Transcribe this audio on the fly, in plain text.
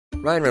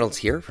Ryan Reynolds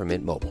here from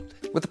Mint Mobile.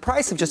 With the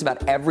price of just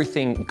about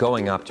everything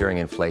going up during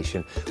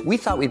inflation, we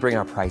thought we'd bring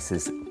our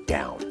prices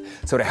down.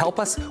 So to help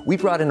us, we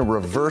brought in a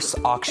reverse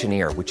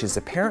auctioneer, which is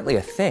apparently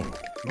a thing.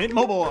 Mint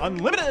Mobile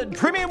Unlimited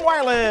Premium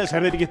Wireless.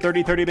 How to get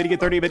 30, 30, bit to get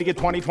 30, bit to get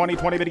 20, 20,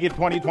 20, bit to get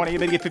 20, 20,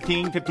 bit to get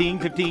 15, 15,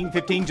 15,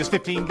 15, just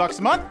 $15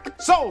 a month?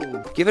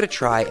 Sold! Give it a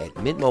try at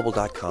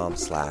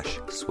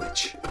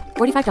mintmobile.com/switch.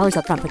 $45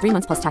 up front for 3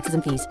 months plus taxes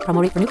and fees.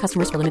 Promo rate for new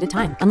customers for limited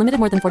time. Unlimited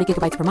more than 40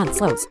 gigabytes per month.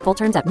 Slows full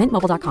terms at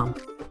mintmobile.com.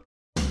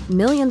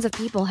 Millions of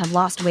people have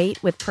lost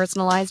weight with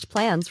personalized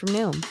plans from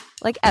Noom.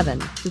 Like Evan,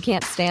 who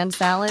can't stand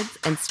salads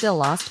and still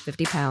lost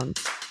 50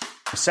 pounds.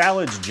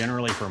 Salads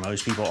generally for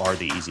most people are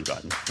the easy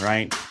button,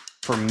 right?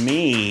 For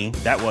me,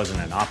 that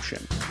wasn't an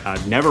option.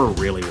 I never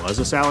really was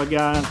a salad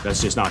guy.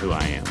 That's just not who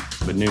I am.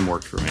 But Noom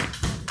worked for me.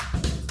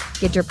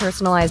 Get your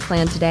personalized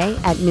plan today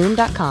at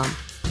Noom.com.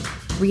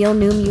 Real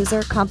Noom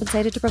user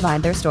compensated to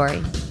provide their story.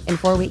 In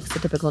 4 weeks, the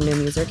typical Noom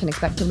user can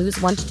expect to lose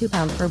 1 to 2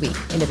 pounds per week.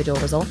 Individual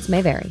results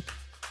may vary.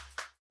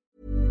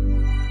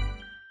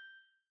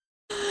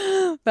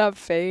 That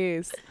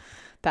face.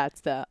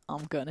 That's the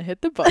I'm gonna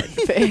hit the button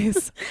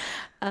face.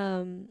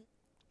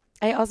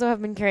 I also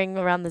have been carrying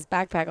around this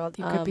backpack all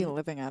the You could be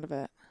living out of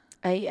it.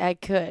 I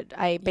could.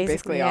 I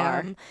basically are.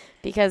 am.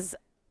 Because,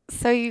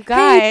 so you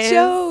guys. Hey,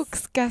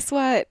 jokes. Guess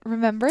what?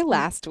 Remember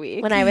last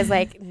week? When I was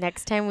like,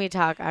 next time we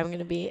talk, I'm going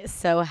to be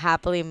so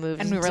happily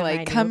moved. And we were into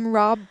like, come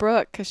rob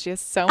Brooke because she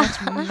has so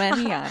much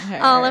money on her.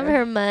 all of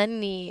her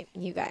money.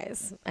 You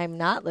guys, I'm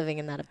not living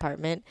in that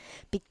apartment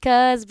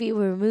because we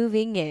were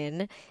moving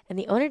in and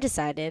the owner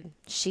decided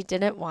she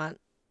didn't want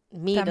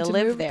me Them to to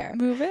live there.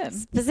 Move in.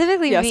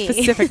 Specifically Yeah, me.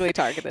 specifically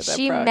targeted at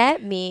She Brooke.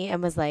 met me and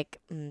was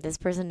like, this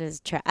person is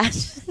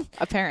trash.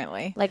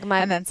 Apparently. Like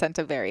and then sent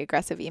a very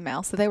aggressive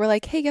email. So they were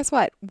like, hey, guess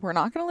what? We're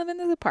not going to live in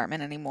this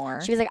apartment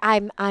anymore. She was like,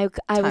 I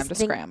was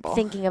scramble.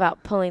 thinking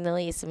about pulling the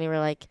lease. And we were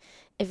like,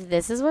 if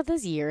this is what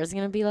this year is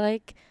going to be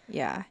like,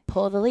 yeah,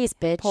 pull the lease,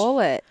 bitch. Pull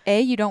it.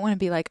 You don't want to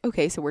be like,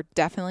 okay, so we're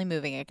definitely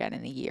moving again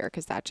in a year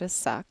because that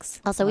just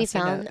sucks. Also,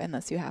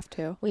 unless you have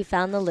to. We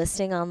found the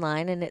listing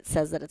online and it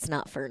says that it's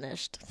not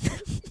furnished.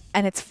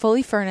 And it's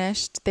fully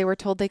furnished. They were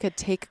told they could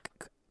take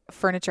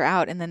furniture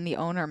out, and then the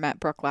owner met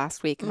Brooke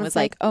last week and was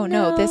like, oh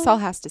no, this all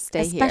has to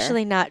stay here.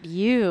 Especially not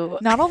you.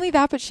 Not only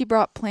that, but she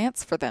brought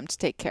plants for them to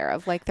take care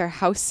of, like they're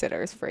house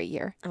sitters for a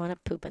year. I want to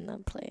poop in the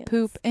plants.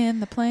 Poop in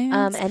the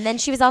plants. And then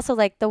she was also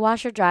like, the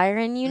washer dryer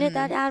in unit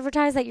that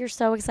advertised that you're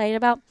so excited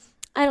about,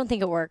 I don't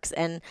think it works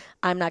and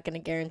I'm not going to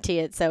guarantee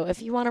it. So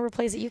if you want to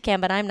replace it, you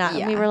can, but I'm not. Yeah.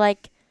 And we were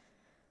like,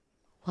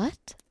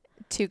 what?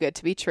 Too good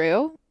to be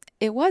true.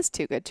 It was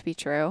too good to be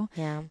true.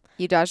 Yeah.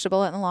 You dodged a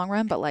bullet in the long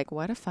run, but like,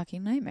 what a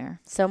fucking nightmare.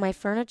 So my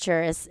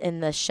furniture is in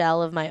the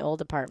shell of my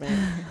old apartment,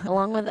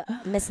 along with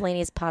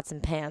miscellaneous pots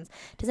and pans.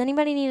 Does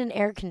anybody need an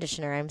air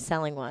conditioner? I'm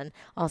selling one.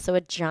 Also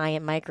a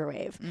giant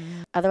microwave.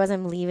 Otherwise,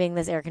 I'm leaving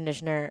this air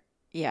conditioner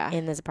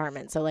in this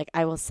apartment. So like,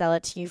 I will sell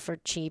it to you for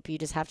cheap. You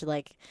just have to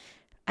like,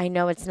 I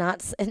know it's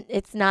not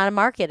a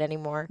market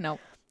anymore. No.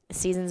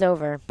 Season's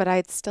over. But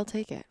I'd still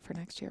take it for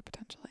next year,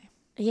 potentially.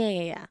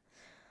 Yeah.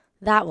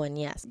 That one,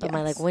 yes. But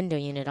my like window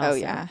unit also. Oh,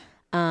 yeah.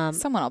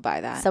 Someone will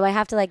buy that. So I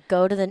have to like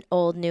go to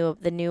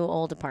the new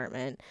old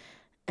apartment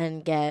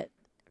and get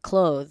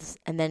clothes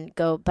and then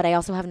go. But I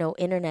also have no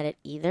internet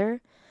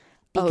either.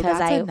 Because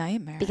that's a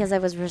nightmare. Because I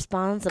was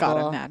responsible.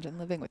 God, imagine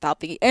living without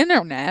the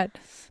internet.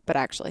 But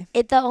actually,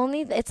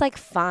 it's like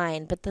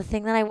fine. But the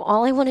thing that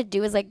all I want to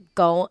do is like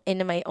go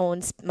into my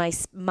own my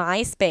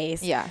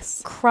space.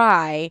 Yes.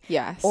 Cry.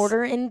 Yes.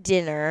 Order in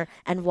dinner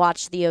and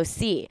watch the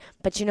OC.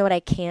 But you know what I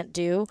can't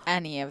do?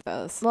 Any of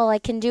those. Well, I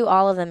can do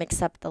all of them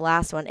except the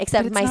last one.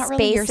 Except but it's my not space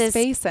really your is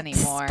space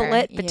anymore.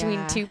 split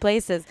between two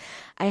places.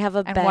 I have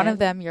a bed. And one of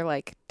them you're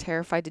like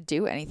terrified to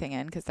do anything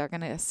in because they're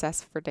going to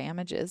assess for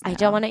damages. I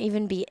don't want to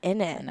even be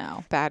in it.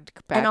 No, bad.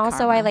 And also,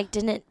 karma. I like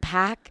didn't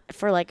pack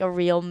for like a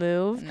real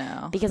move.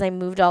 No, because I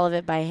moved all of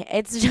it by.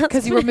 It's just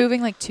because you were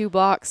moving like 2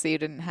 blocks, so you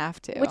didn't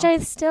have to. Which I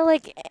still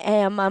like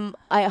am.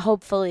 I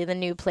hopefully the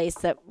new place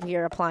that we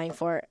are applying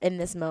for in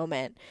this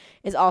moment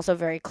is also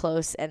very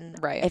close, and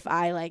if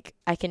I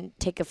can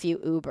take a few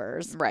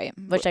Ubers, right?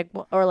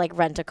 Or like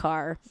rent a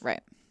car,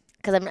 right?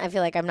 Because I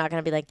feel like I'm not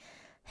gonna be like,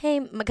 hey,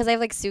 because I have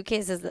like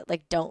suitcases that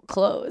like don't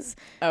close.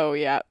 Oh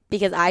yeah,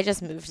 because I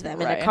just moved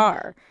them in a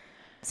car,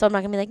 so I'm not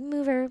gonna be like,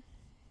 mover,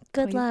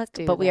 good luck.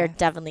 But we are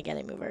definitely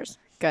getting movers.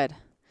 Good.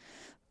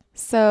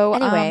 So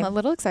anyway, a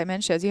little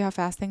excitement shows you how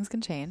fast things can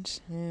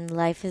change.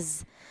 Life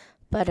is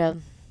but a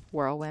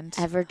whirlwind,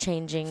 ever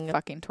changing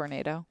fucking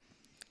tornado.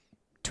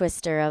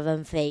 Twister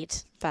of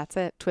fate. That's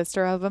it.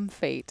 Twister of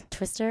fate.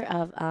 Twister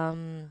of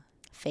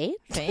fate.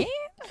 Fate.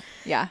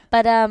 Yeah.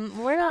 But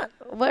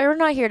we're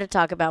not here to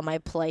talk about my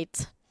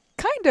plight.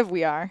 Kind of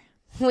we are.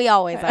 We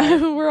always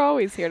are. We're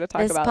always here to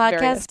talk about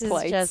various plights. This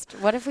podcast is just,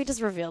 what if we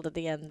just revealed at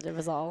the end it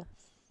was all?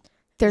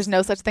 There's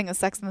no such thing as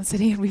Sex in the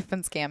City, and we've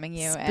been scamming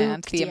you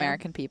and the yeah.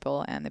 American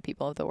people and the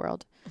people of the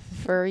world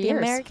for years. The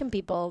American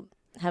people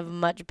have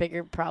much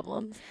bigger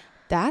problems.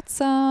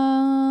 That's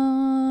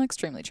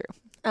extremely true.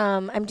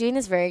 I'm doing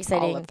this very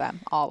exciting All of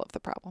them. All of the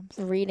problems.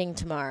 reading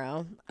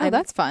tomorrow. Oh,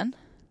 that's fun.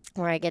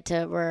 Where I get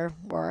to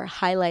we're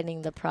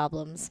highlighting the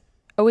problems.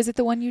 Oh, is it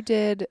the one you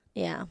did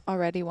Yeah.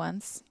 already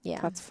once? Yeah.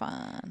 That's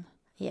fun.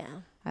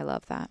 Yeah. I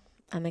love that.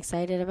 I'm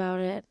excited about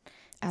it.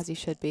 As you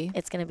should be.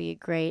 It's going to be a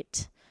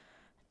great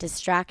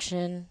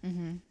distraction.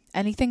 Mm-hmm.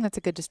 Anything that's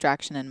a good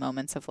distraction in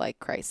moments of like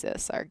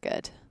crisis are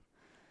good.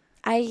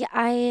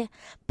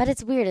 But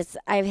it's weird.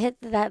 I've hit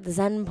that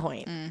zen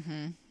point.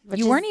 Mm-hmm.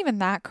 You weren't even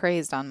that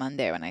crazed on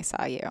Monday when I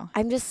saw you.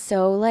 I'm just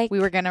so like. We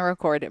were going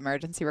to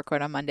emergency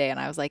record on Monday, and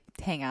I was like,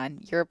 hang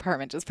on, your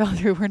apartment just fell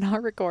through. We're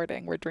not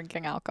recording. We're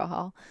drinking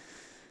alcohol.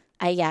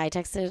 I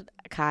texted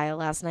Kyle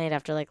last night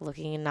after like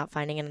looking and not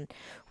finding it. And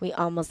we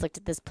almost looked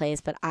at this place,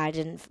 but I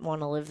didn't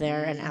want to live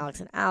there. And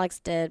Alex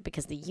did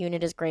because the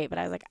unit is great. But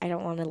I was like, I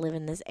don't want to live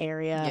in this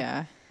area.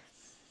 Yeah.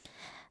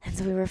 And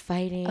so we were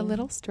fighting. A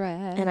little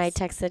stress. And I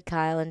texted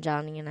Kyle and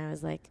Johnny and I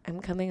was like, I'm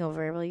coming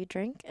over. Will you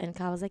drink? And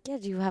Kyle was like, yeah,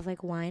 do you have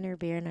like wine or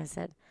beer? And I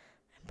said,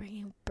 I'm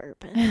bringing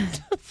bourbon.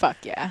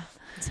 Fuck yeah.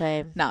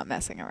 So not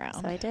messing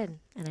around. So I did.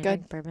 And I Good.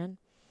 drank bourbon.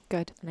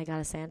 Good. And I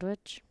got a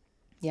sandwich.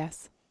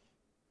 Yes.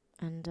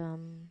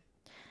 And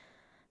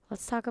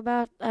let's talk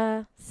about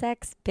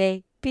sex,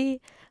 baby.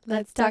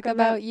 Let's talk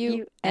about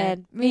you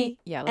and me.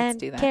 Yeah, let's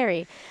do that.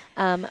 Carrie.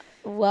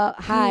 Well,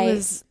 hi.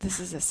 This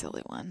is a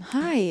silly one.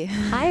 Hi.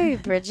 Hi,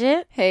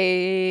 Bridget.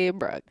 Hey,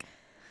 Brooke.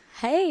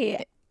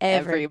 Hey,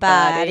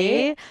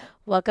 everybody.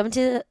 Welcome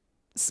to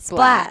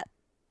Splat,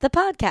 the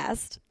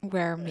podcast.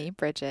 Where me,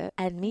 Bridget,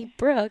 and me,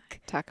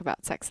 Brooke, talk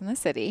about Sex in the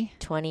City.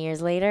 20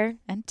 years later.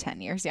 And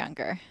 10 years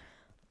younger.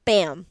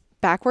 Bam.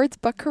 Backwards,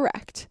 but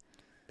correct.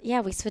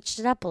 Yeah, we switched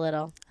it up a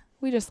little.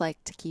 We just like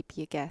to keep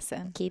you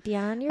guessing. Keep you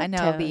on your toes. I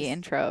know the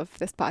intro of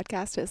this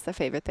podcast is the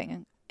favorite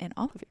thing in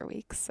all of your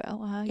weeks,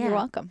 so you're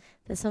welcome.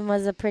 This one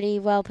was a pretty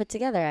well put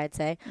together, I'd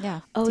say. Yeah.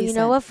 Oh, decent. You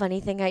know what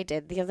funny thing I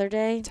did the other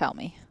day? Tell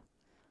me.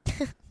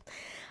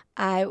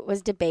 I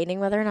was debating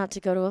whether or not to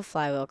go to a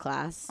flywheel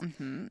class.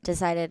 Mm-hmm.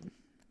 Decided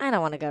I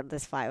don't want to go to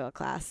this flywheel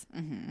class.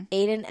 Mm-hmm.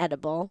 Ate an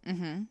edible.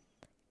 Mm-hmm.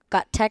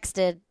 Got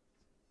texted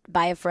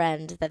by a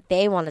friend that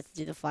they wanted to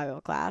do the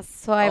flywheel class.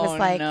 So I was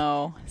like,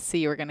 no. See,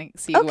 you were going to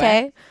see.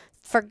 Okay. When?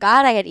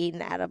 Forgot I had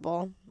eaten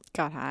edible.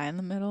 Got high in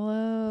the middle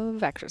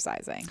of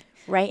exercising.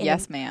 Right.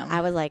 Yes, ma'am.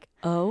 I was like,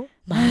 oh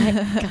my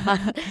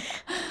God.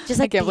 Just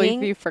like I can't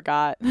believe you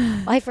forgot.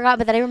 Well, I forgot,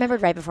 but then I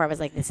remembered right before. I was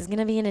like, this is going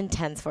to be an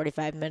intense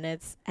 45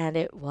 minutes. And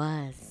it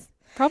was.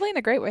 Probably in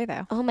a great way,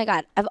 though. Oh my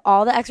God. Of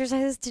all the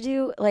exercises to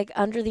do, like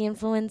under the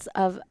influence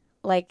of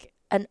like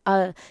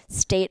a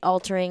state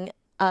altering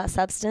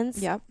substance.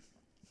 Yep.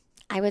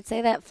 I would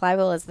say that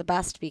flywheel is the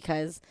best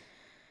because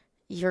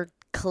you're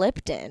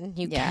clipped in.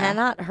 You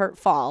cannot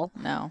fall.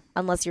 No.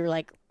 Unless you're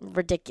like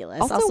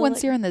ridiculous. Also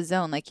once you're in the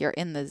zone, like you're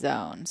in the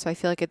zone. So I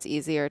feel like it's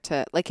easier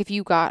to, like if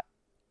you got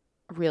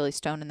really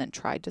stoned and then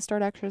tried to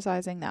start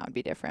exercising, that would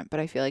be different.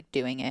 But I feel like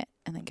doing it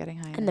and then getting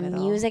high in the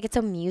middle. Music, it's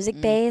so music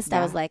based.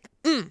 Yeah. I was like,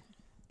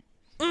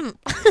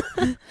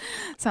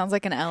 Sounds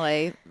like an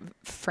LA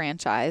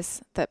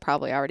franchise that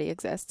probably already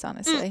exists,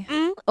 honestly.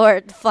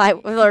 Or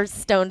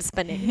stone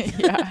spinning.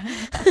 Yeah.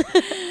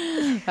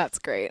 That's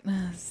great.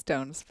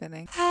 Stone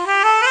spinning.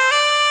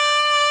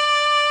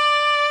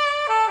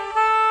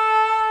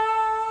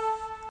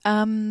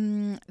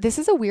 This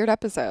is a weird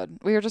episode.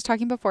 We were just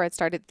talking before it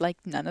started, like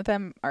none of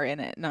them are in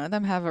it. None of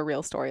them have a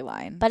real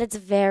storyline. But it's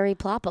very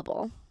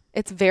ploppable.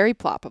 It's very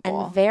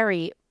ploppable. And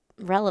very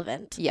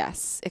relevant.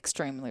 Yes,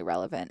 extremely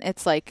relevant.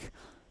 It's like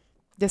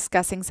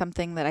discussing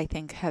something that I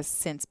think has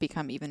since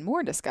become even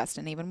more discussed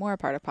and even more a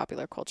part of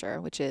popular culture,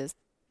 which is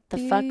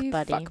the fuck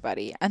buddy. Fuck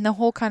buddy. And the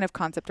whole kind of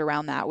concept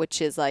around that,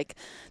 which is like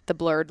the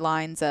blurred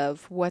lines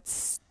of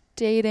what's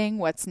dating,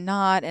 what's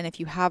not, and if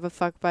you have a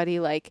fuck buddy,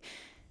 like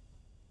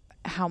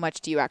how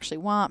much do you actually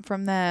want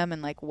from them,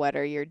 and like what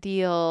are your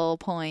deal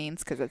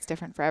points, because it's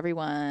different for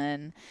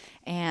everyone,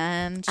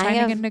 and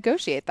trying to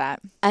negotiate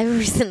that. I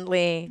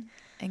recently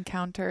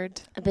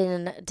encountered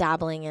been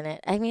dabbling in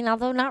it. I mean,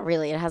 although not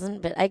really, it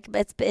hasn't been.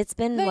 It's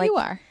been no, like you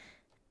are.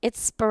 It's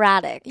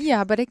sporadic.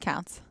 Yeah, but it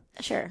counts.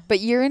 Sure. But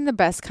you're in the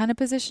best kind of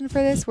position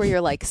for this, where you're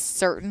like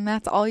certain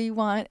that's all you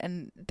want,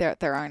 and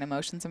there aren't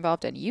emotions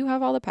involved, and you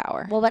have all the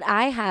power. Well, what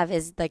I have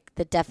is like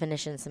the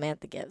definition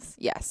Samantha gives.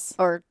 Yes.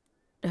 Or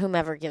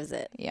whomever gives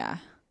it. Yeah.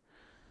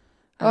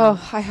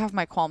 I have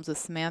my qualms with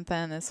Samantha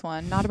in this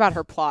one. Not about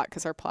her plot,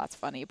 because her plot's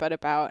funny, but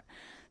about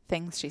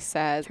things she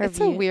says. It's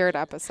a weird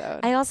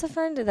episode. I also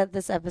find that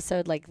this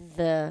episode, like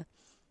this,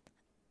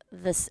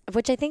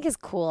 which I think is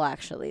cool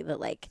actually, that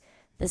like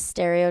the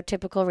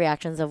stereotypical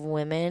reactions of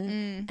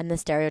women and the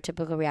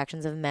stereotypical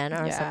reactions of men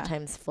are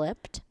sometimes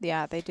flipped.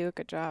 Yeah, they do a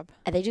good job.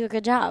 And they do a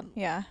good job.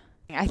 Yeah.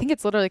 I think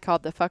it's literally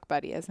called the fuck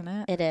buddy, isn't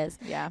it? It is.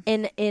 Yeah.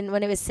 In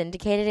when it was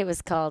syndicated, it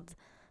was called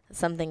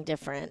something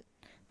different.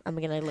 I'm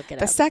going to look it up.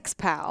 The sex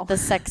pal. The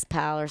sex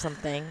pal or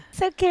something.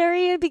 So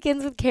Carrie, it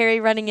begins with Carrie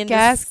running into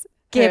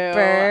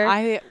Skipper.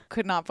 I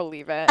could not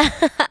believe it.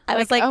 I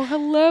was like, oh,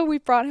 hello, we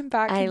brought him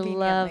back. I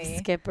love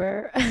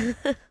Skipper.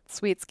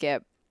 Sweet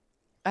Skip.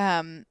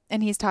 And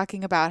he's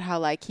talking about how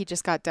like he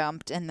just got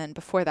dumped, and then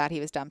before that he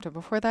was dumped, and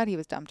before that he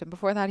was dumped, and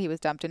before that he was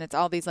dumped, and it's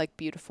all these like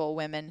beautiful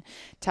women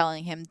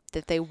telling him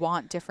that they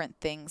want different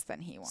things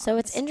than he wants. So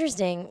it's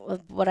interesting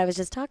with what I was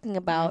just talking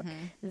about.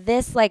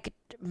 This like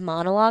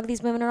monologue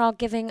these women are all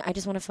giving, I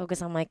just want to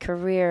focus on my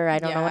career, I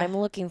don't know what I'm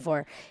looking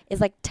for, is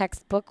like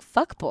textbook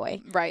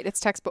fuckboy. Right. It's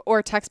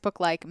textbook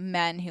like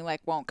men who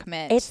like won't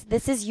commit.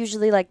 This is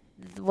usually like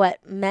what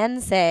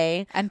men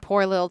say. And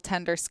poor little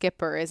tender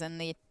Skipper is in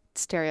the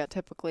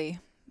stereotypically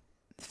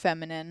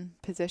feminine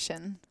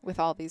position with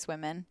all these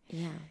women.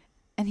 Yeah.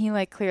 And he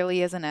like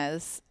clearly isn't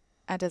as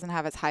doesn't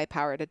have as high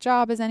powered a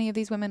job as any of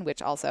these women,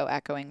 which also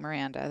echoing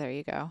Miranda, there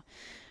you go.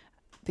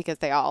 Because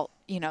they all,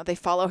 they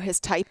follow his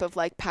type of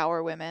like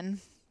power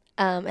women.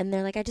 And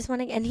they're like, I just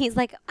want to, and he's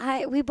like,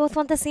 we both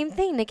want the same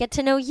thing, to get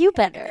to know you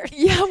better.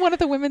 Yeah, one of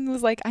the women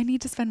was like, I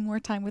need to spend more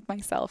time with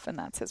myself, and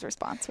that's his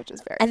response, which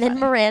is very funny. Then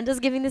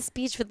Miranda's giving the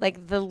speech with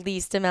like the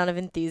least amount of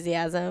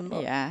enthusiasm.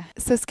 Yeah.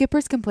 So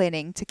Skipper's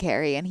complaining to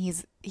Carrie,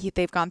 and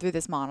they've gone through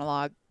this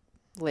monologue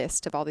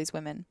list of all these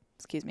women.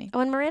 Excuse me. Oh,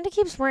 and Miranda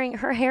keeps wearing,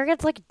 her hair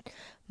gets like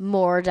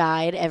more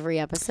dyed every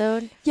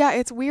episode. Yeah,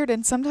 it's weird,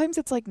 and sometimes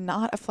it's like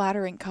not a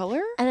flattering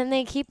color. And then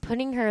they keep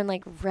putting her in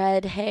like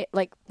red hair,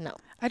 like no.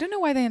 I don't know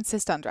why they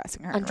insist on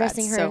dressing her in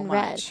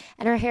red.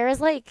 And her hair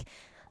is like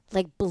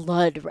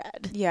blood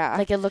red. Yeah.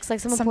 Like it looks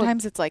like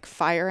sometimes it's like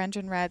fire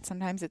engine red.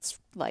 Sometimes it's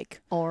like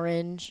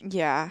orange.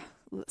 Yeah.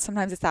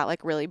 Sometimes it's that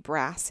like really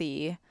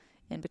brassy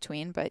in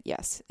between. But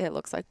yes, it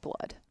looks like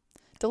blood.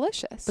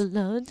 Delicious.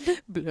 Blood.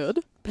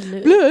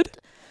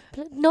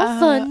 No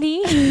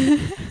funny.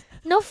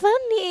 No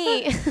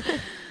funny.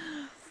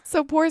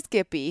 So poor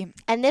Skippy.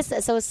 And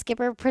so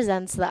Skipper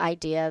presents the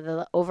idea,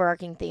 the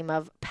overarching theme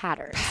of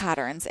patterns.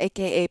 Patterns,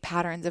 a.k.a.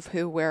 patterns of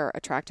who we're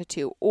attracted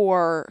to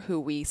or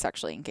who we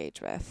sexually engage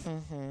with.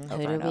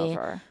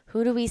 Mm-hmm.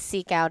 Who do we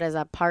seek out as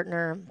a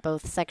partner,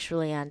 both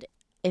sexually and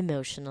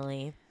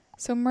emotionally?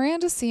 So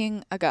Miranda's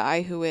seeing a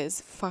guy who is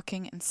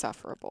fucking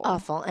insufferable.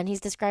 Awful. And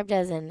he's described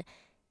as an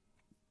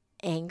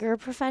anger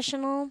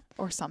professional.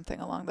 Or something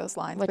along those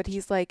lines. But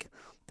he's like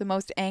the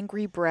most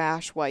angry,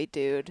 brash white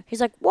dude.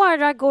 He's like, why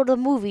did I go to the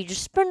movie?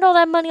 Just spend all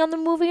that money on the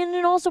movie and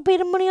then also pay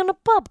the money on the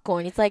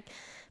popcorn. He's like,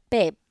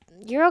 babe,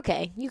 you're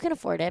okay. You can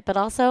afford it. But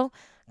also,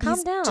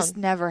 calm down. Just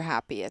never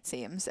happy, it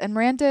seems. And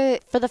Miranda,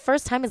 for the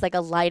first time, is like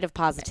a light of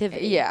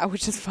positivity. Yeah,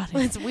 which is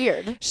funny. It's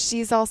weird.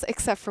 She's also,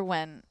 except for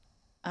when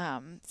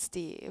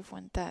Steve,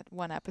 when that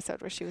one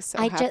episode where she was so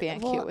happy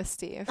and cute with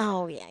Steve.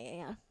 Oh,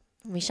 yeah.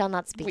 We shall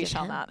not speak We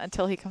shall not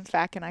until he comes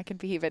back and I can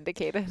be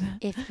vindicated.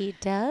 If he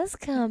does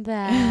come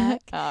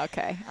back. Oh,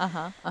 okay.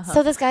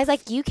 So this guy's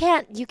like, you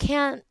can't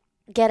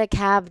get a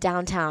cab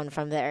downtown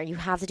from there. You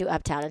have to do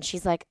uptown. And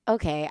she's like,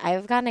 okay,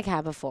 I've gotten a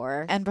cab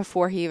before. And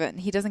before he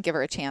doesn't give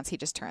her a chance, he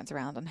just turns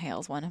around and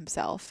hails one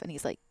himself. And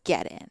he's like,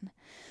 get in.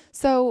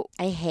 So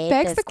I hate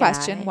begs this the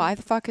question, guy. why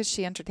the fuck has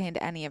she entertained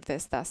any of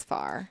this thus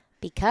far?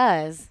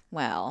 Because.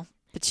 Well,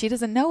 but she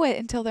doesn't know it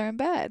until they're in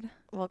bed.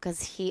 Well,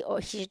 because she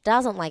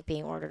doesn't like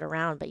being ordered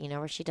around, but you know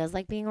where she does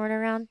like being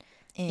ordered around?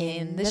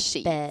 In the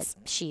sheets. Bed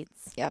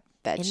sheets. Yep,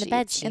 bed in sheets. The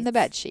bed sheets. In the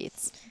bed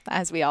sheets,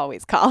 as we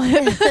always call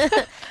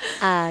it.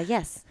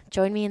 Yes.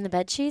 Join me in the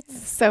bed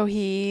sheets. So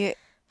he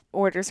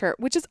orders her,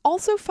 which is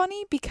also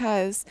funny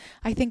because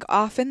I think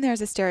often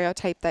there's a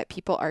stereotype that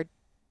people are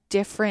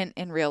different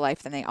in real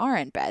life than they are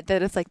in bed.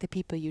 That it's like the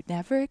people you'd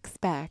never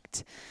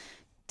expect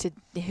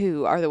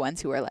who are the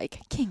ones who are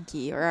like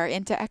kinky or are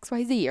into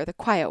XYZ, or the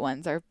quiet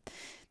ones are.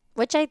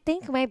 Which I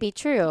think might be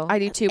true. I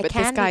do too, but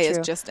this guy is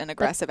just an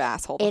aggressive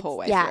asshole the whole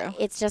way through. Yeah,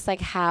 it's just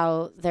like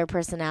how their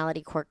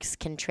personality quirks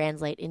can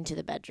translate into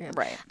the bedroom.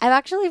 Right. I've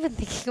actually been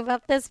thinking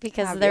about this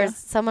because there's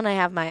someone I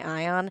have my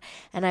eye on,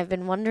 and I've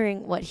been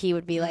wondering what he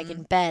would be like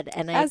in bed.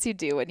 And as you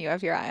do when you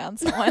have your eye on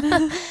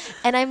someone.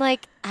 And I'm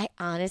like, I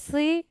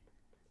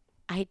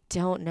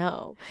don't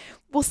know.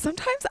 Well,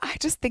 sometimes I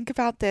just think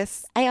about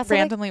this also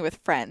randomly with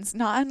friends,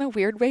 not in a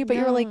weird way, but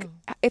you're like,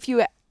 if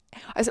you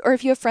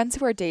have friends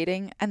who are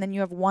dating and then you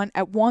have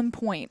at one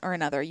point or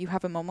another, you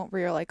have a moment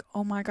where you're like,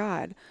 oh my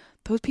God,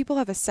 those people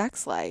have a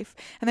sex life.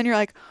 And then you're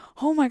like,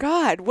 oh my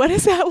God, what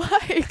is that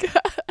like?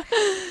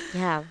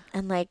 Yeah.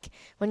 And like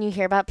when you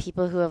hear about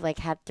people who have like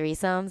had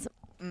threesomes,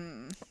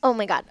 oh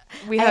my God.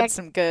 We had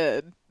some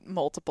good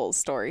multiple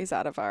stories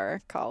out of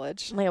our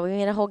college. Oh my God, we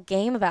made a whole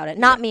game about it.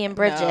 Not me and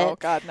Bridget. No,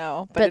 God,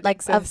 no. But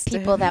like of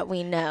people that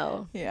we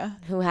know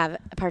who have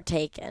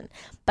partaken.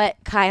 But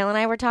Kyle and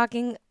I were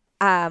talking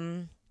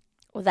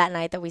that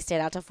night that we stayed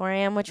out till 4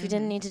 a.m., which we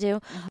didn't need to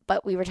do.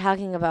 But we were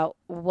talking about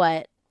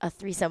what a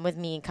threesome with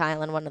me,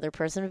 Kyle, and one other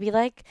person would be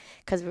like.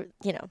 Because,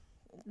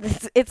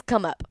 it's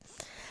come up.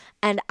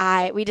 And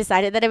we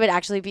decided that it would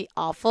actually be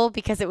awful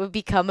because it would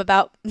become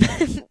about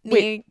me.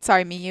 Wait,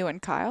 sorry, me, you,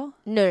 and Kyle?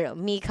 No,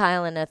 me,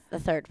 Kyle, and a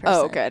third person.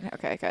 Oh, good.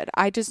 Okay, good.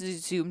 I just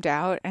zoomed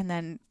out and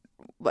then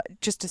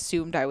just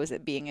assumed I was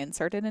being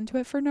inserted into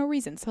it for no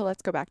reason. So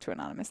let's go back to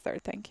anonymous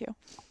third. Thank you.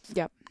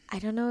 Yep. I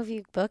don't know if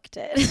you booked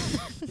it.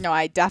 No,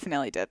 I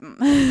definitely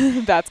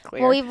didn't. That's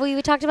clear. Well,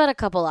 we talked about a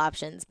couple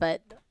options,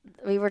 but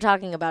we were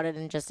talking about it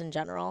in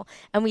general,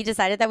 and we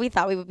decided that we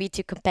thought we would be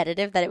too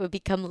competitive, that it would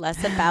become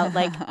less about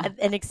like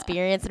an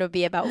experience, and it would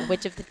be about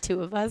which of the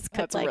two of us could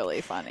That's like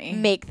really funny.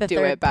 make the Do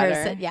third it better.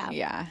 person. Yeah.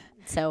 Yeah.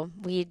 So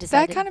we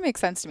decided That kind of makes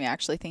sense to me,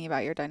 actually, thinking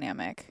about your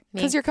dynamic.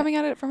 Me Because you're too. coming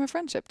at it from a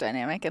friendship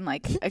dynamic and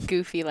like a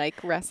goofy, like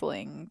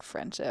wrestling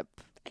friendship.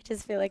 I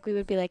just feel like we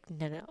would be like,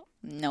 no,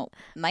 Nope.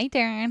 My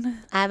turn.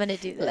 I'm gonna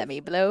do this. Let me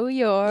blow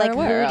your like,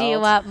 world. who do you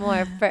want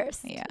more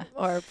first? Yeah.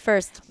 Or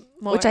first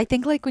more. Which I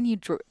think like when you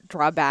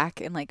draw back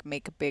and like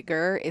make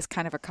bigger is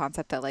kind of a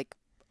concept that like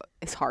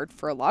is hard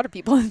for a lot of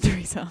people in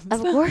threesomes.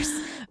 of course.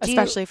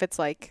 Especially if it's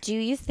like. Do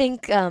you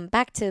think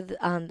back to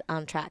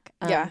on track?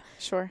 Yeah,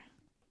 sure.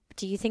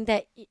 Do you think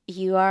that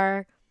you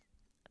are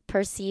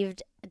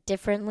perceived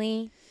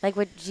differently? Like,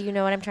 do you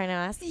know what I'm trying to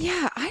ask?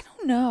 Yeah, I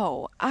don't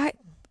know. I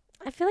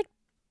feel like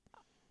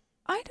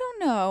I don't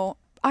know.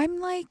 I'm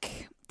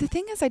like, the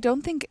thing is, I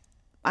don't think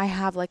I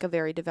have like a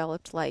very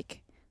developed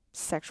like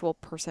sexual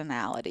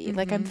personality.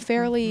 Like I'm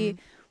fairly,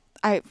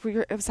 I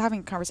was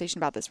having a conversation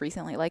about this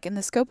recently. Like in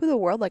the scope of the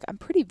world, like I'm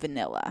pretty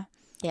vanilla.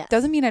 yeah.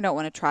 Doesn't mean I don't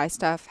want to try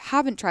stuff,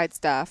 haven't tried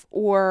stuff,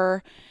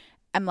 or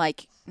I'm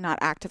like not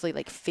actively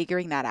like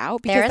figuring that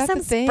out. Because There are that's some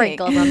the thing.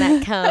 sprinkles on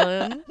that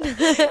cone.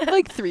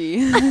 Like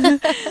 3.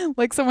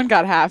 Like someone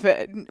got half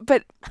it.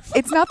 But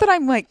it's not that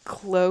I'm like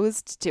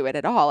closed to it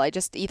at all. I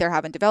just either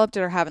haven't developed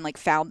it or haven't like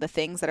found the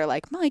things that are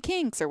like my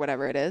kinks or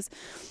whatever it is.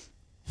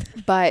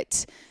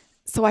 But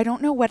so I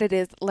don't know what it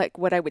is, like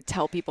what I would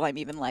tell people I'm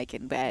even like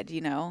in bed,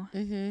 you know?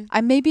 Mm-hmm.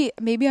 I maybe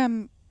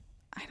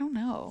I don't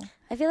know.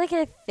 I feel like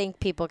I think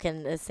people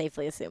can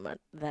safely assume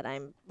that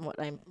I'm what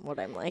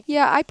I'm like.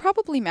 Yeah, I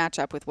probably match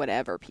up with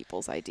whatever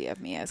people's idea of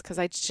me is because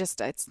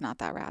it's not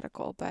that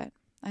radical, but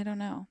I don't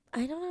know.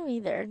 I don't know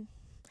either.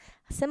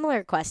 A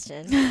similar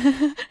question.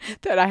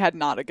 That I had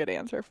not a good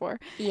answer for.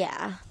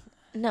 Yeah.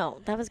 No,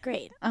 that was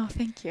great. Oh,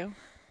 thank you.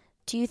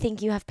 Do you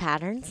think you have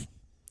patterns?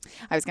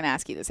 I was going to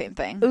ask you the same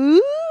thing.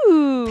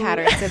 Ooh.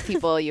 Patterns of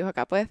people you hook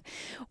up with.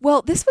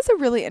 Well, this was a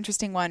really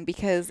interesting one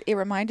because it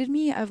reminded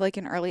me of like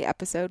an early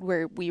episode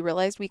where we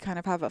realized we kind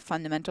of have a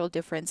fundamental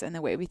difference in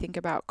the way we think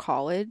about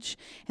college,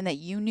 and that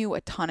you knew a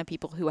ton of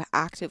people who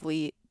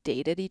actively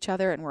dated each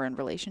other and were in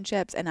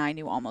relationships, and I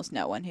knew almost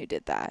no one who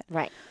did that.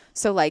 Right.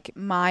 So like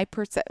my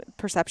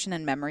perception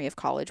and memory of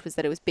college was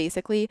that it was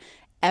basically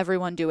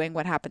everyone doing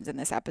what happens in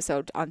this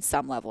episode on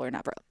some level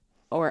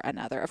or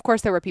another. Of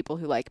course, there were people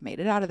who like made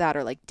it out of that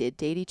or like did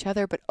date each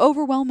other, but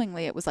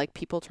overwhelmingly it was like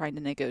people trying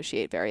to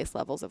negotiate various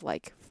levels of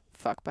like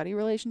fuck buddy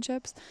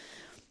relationships.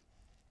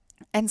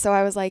 And so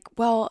I was like,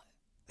 well,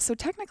 so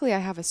technically I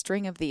have a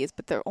string of these,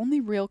 but the only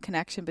real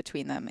connection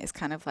between them is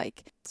kind of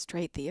like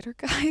straight theater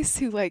guys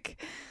who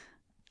like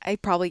I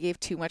probably gave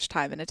too much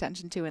time and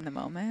attention to in the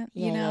moment,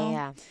 you know?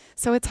 Yeah.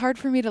 So it's hard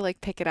for me to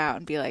like pick it out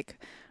and be like,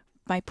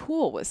 my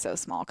pool was so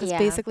small because Yeah.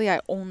 basically I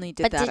only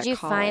did But that did you at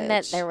find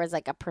that college. there was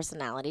like a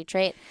personality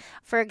trait?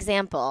 For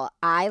example,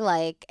 I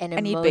like an I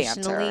need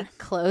emotionally banter.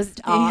 closed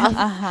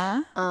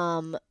Yeah,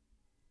 off,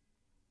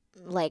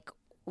 like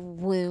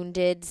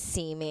wounded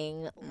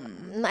seeming.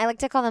 I like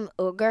to call them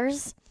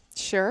ogres.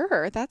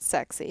 Sure, that's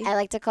sexy. I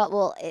like to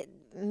call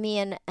me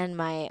and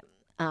my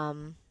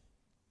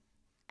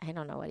I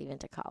don't know what even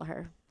to call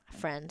her,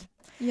 friend.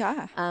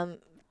 Yeah.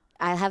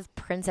 I have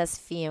Princess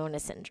Fiona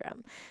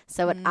syndrome.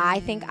 So what I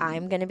think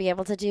I'm going to be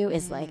able to do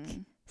is like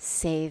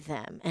save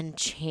them and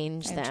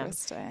change them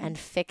Interesting. and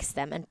fix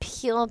them and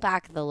peel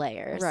back the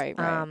layers. Right.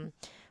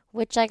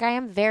 Which like I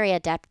am very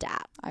adept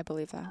at. I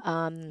believe that.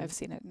 I've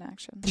seen it in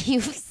action.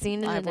 You've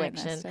seen it I've in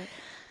witnessed action. it.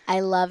 I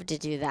love to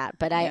do that,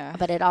 but Yeah.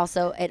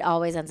 it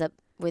always ends up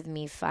with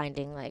me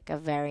finding like a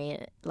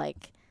very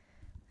like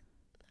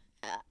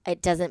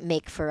it doesn't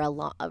make for a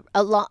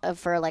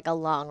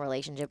long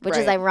relationship, which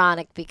is Right.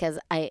 ironic because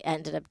I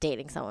ended up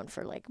dating someone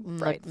for like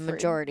Right, for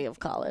majority of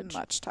college.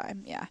 Much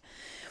time, yeah.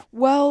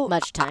 Well,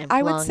 Much time,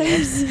 I would long say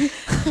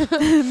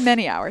years.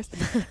 many hours.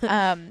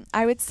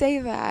 I would say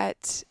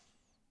that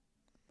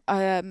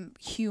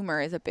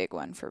humor is a big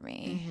one for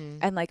me,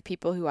 and like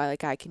people who I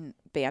can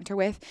banter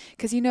with,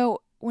 because you know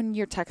when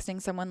you're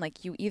texting someone,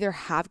 like you either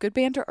have good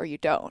banter or you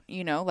don't,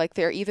 you know, like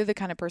they're either the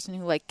kind of person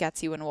who like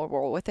gets you and will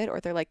roll with it,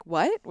 or they're like,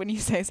 what, when you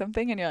say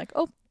something and you're like,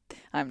 oh,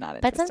 I'm not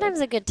interested. But sometimes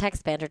a good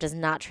text banter does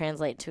not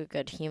translate to a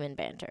good human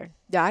banter.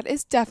 That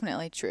is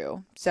definitely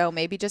true. So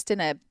maybe just in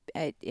a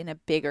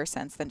bigger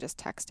sense than just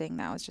texting.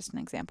 That was just an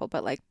example,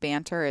 but like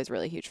banter is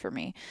really huge for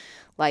me.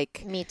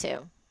 Like Me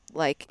too.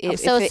 Like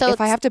So if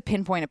I have to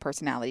pinpoint a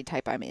personality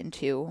type I'm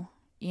into,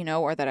 you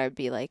know, or that I would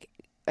be like,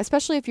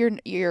 especially if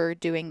you're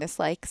doing this,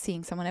 like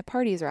seeing someone at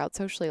parties or out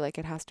socially, like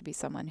it has to be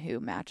someone who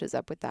matches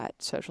up with that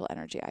social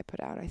energy I put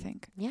out, I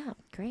think. Yeah,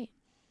 great.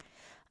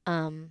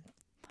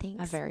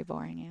 Thanks. A very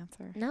boring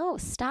answer. No,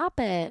 stop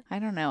it. I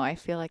don't know. I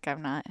feel like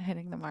I'm not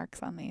hitting the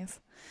marks on these.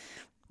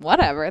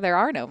 Whatever. There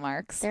are no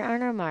marks. There are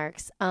no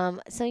marks.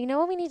 So you know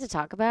what we need to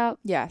talk about?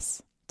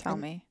 Yes. Tell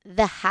me.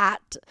 The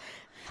hat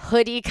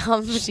hoodie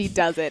She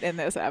does it in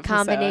this episode.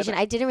 combination.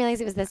 I didn't realize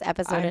it was this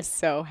episode. I'm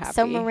so happy.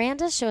 So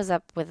Miranda shows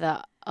up with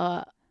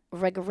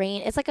like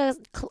rain. It's like a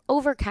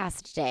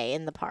overcast day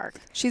in the park.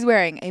 She's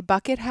wearing a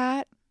bucket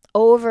hat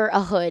over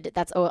a hood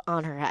that's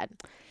on her head.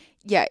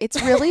 Yeah,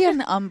 it's really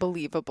an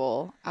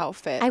unbelievable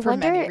outfit. I for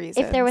wonder many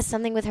reasons. if there was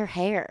something with her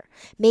hair.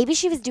 Maybe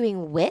she was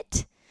doing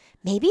wit.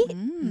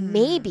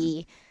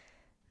 Maybe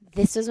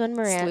this was when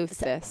Miranda,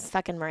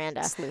 fucking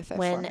Miranda,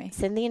 when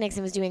Cynthia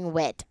Nixon was doing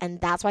wit, and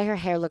that's why her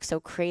hair looks so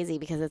crazy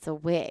because it's a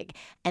wig,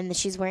 and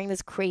she's wearing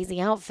this crazy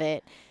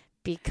outfit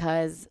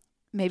because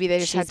maybe they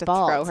just had to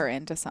throw her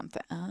into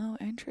something. Oh,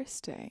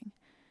 interesting.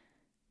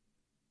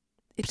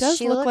 It does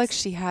look like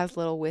she has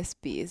little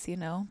wispies, you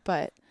know,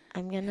 but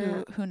I'm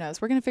gonna. Who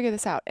knows? We're gonna figure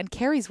this out. And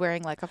Carrie's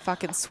wearing like a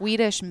fucking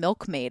Swedish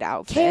milkmaid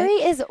outfit. Carrie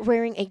is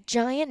wearing a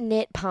giant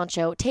knit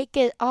poncho. Take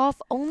it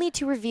off only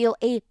to reveal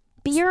a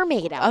beer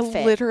maid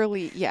outfit.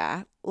 Literally,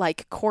 yeah,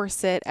 like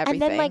corset,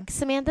 everything. And then like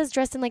Samantha's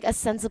dressed in like a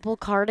sensible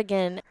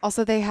cardigan.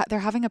 Also, they're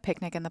having a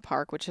picnic in the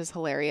park, which is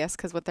hilarious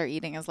because what they're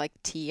eating is like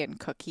tea and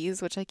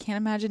cookies, which I can't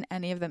imagine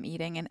any of them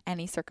eating in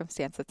any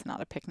circumstance that's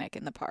not a picnic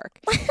in the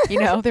park.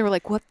 You know, they were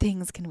like, what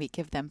things can we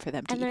give them for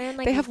them to eat?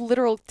 Like, they have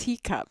literal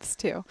teacups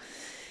too.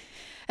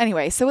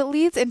 Anyway, so it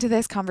leads into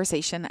this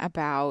conversation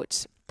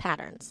about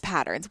patterns.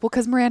 Well,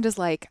 because Miranda's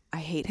like, I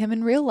hate him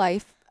in real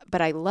life,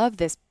 but I love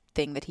this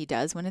thing that he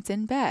does when it's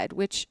in bed,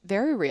 which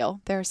very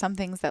real. There are some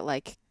things that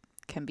like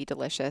can be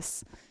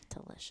delicious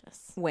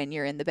when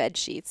you're in the bed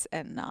sheets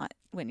and not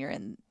when you're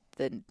in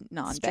the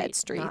non-bed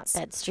streets.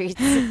 Not bed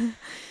streets.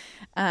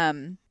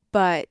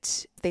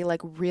 But they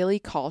like really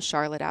call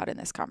Charlotte out in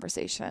this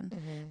conversation.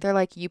 Mm-hmm. They're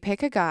like, you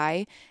pick a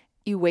guy,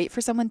 you wait for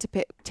someone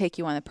to take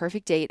you on the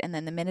perfect date, and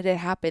then the minute it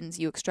happens,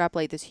 you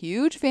extrapolate this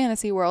huge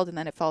fantasy world, and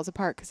then it falls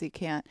apart because you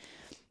can't.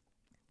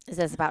 Is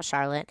this about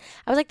Charlotte?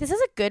 I was like, this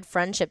is a good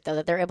friendship, though,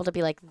 that they're able to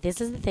be like,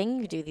 this is the thing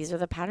you do. These are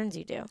the patterns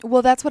you do.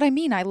 Well, that's what I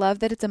mean. I love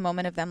that it's a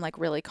moment of them like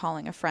really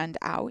calling a friend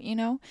out, you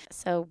know?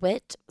 So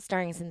Wit,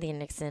 starring Cynthia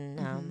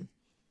Nixon,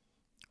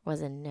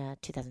 was in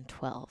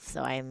 2012.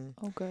 So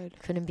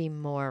couldn't be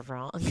more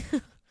wrong.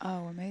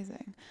 Oh,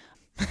 amazing.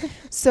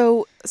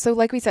 So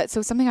like we said,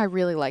 so something I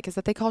really like is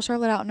that they call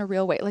Charlotte out in a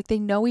real way. Like they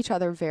know each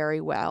other very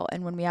well.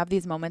 And when we have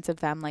these moments of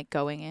them like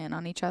going in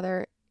on each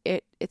other,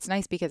 it's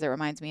nice because it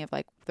reminds me of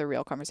like the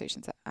real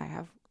conversations that I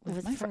have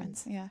with my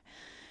friends. Yeah.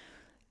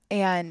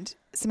 And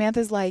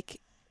Samantha's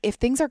like, if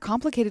things are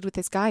complicated with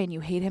this guy and you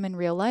hate him in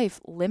real life,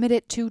 limit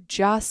it to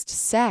just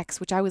sex,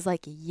 which I was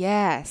like,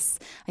 yes.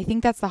 I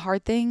think that's the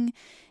hard thing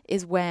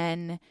is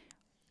when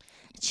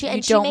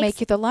you don't make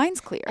the lines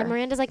clear. And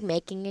Miranda's like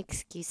making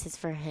excuses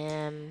for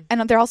him.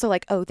 And they're also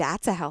like, oh,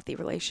 that's a healthy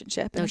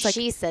relationship. And no,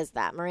 she says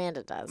that.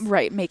 Miranda does.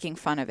 Right. Making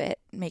fun of it.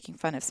 Making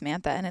fun of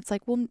Samantha. And it's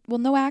like, well,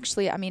 no,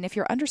 actually, I mean, if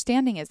your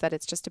understanding is that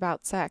it's just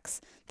about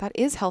sex, that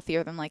is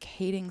healthier than like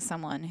hating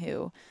someone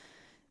who,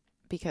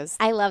 because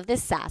I love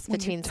this sass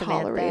between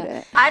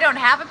Samantha. I don't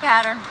have a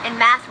pattern. In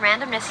math,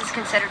 randomness is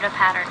considered a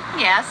pattern.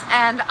 Yes,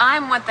 and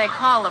I'm what they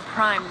call a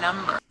prime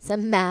number.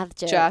 Some math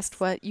jokes.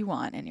 Just what you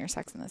want in your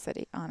Sex in the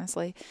City.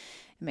 Honestly,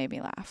 it made me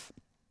laugh.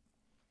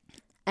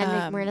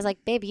 And Miranda's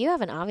like, babe, you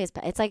have an obvious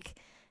pattern. It's like,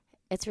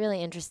 it's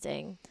really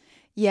interesting.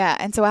 Yeah,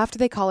 and so after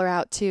they call her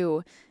out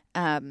too,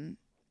 after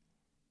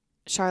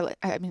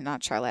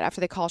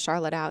they call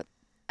Charlotte out,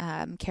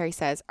 Carrie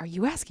says, are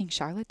you asking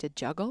Charlotte to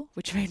juggle?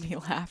 Which made me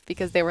laugh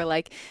because they were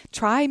like,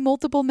 try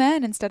multiple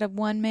men instead of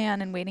one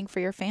man and waiting for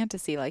your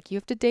fantasy. Like, you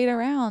have to date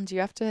around. You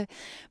have to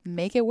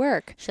make it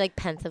work. She like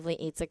pensively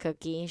eats a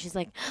cookie. She's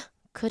like,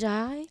 could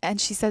I? And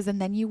she says,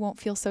 and then you won't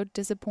feel so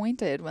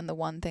disappointed when the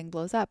one thing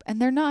blows up.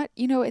 And they're not,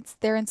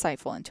 they're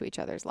insightful into each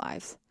other's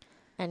lives.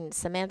 And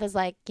Samantha's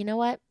like, you know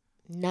what?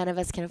 None of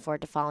us can afford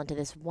to fall into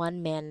this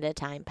one man at a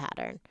time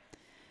pattern.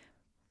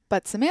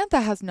 But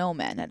Samantha has no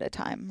men at a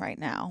time right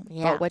now.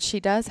 Yeah. But what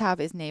she does have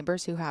is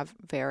neighbors who have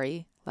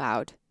very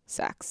loud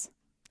sex.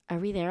 Are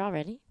we there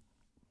already?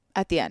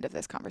 At the end of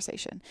this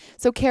conversation.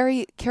 So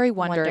Carrie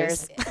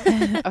wonders.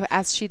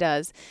 As she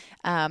does,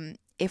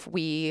 if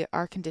we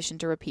are conditioned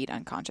to repeat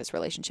unconscious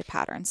relationship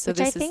patterns. So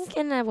Which I think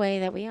in a way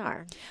that we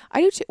are.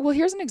 I do too. Well,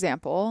 here's an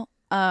example.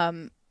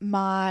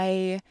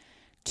 My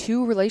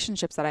 2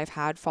 relationships that I've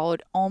had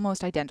followed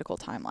almost identical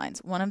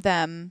timelines. One of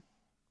them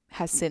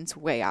has since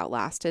way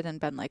outlasted and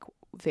been like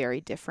very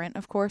different,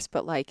 of course.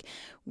 But like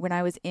when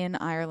I was in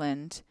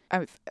Ireland,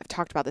 I've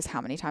talked about this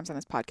how many times on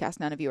this podcast,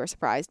 none of you are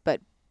surprised,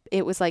 but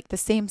it was like the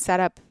same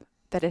setup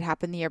that had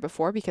happened the year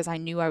before because I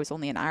knew I was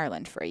only in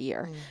Ireland for a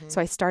year. Mm-hmm. So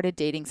I started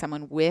dating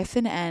someone with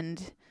an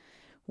end,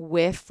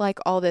 with like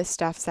all this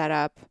stuff set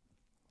up,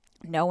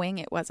 knowing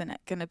it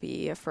wasn't going to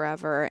be a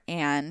forever.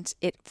 And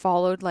it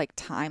followed like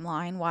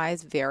timeline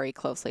wise very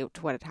closely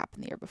to what had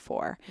happened the year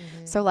before.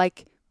 Mm-hmm. So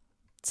like,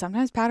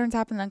 sometimes patterns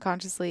happen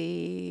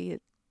unconsciously,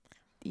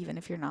 even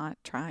if you're not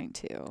trying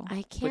to.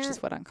 Which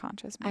is what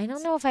unconscious means. I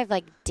don't know if I've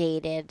like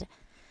dated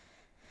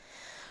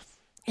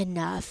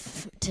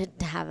enough to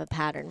have a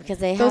pattern because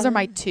those are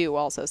my 2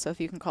 also. So if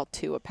you can call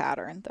 2 a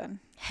pattern, then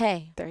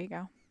hey, there you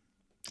go.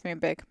 Dream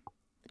big.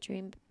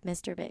 Dream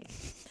Mr. Big.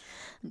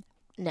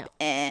 No.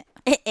 I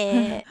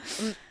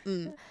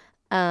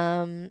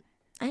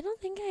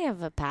don't think I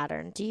have a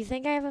pattern. Do you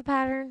think I have a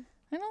pattern?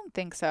 I don't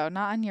think so.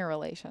 Not in your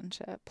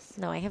relationships.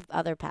 No, I have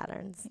other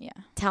patterns. Yeah.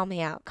 Tell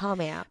me out. Call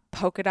me out.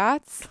 Polka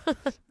dots.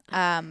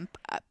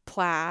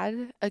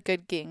 Plaid. A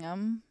good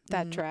gingham.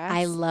 That dress.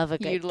 I love a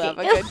good You'd love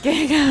a gingham. good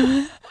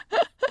gingham.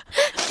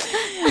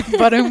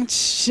 But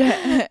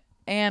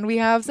and we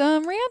have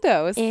some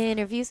randos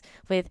Interviews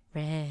with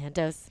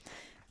randos.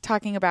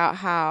 talking about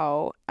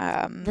how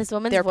This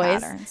woman's their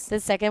voice, patterns. the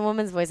second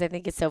woman's voice, I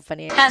think is so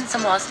funny.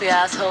 Handsome waspy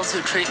assholes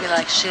who treat me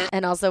like shit.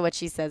 And also what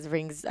she says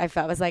rings, I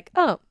felt was like,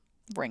 oh,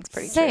 Rings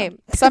pretty same. true.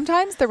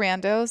 Sometimes the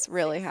randos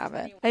really have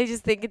it. I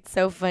just think it's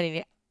so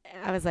funny.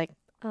 I was like,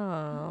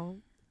 oh.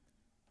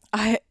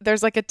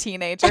 There's like a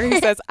teenager who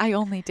says, I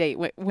only date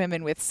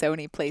women with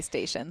Sony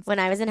PlayStations. When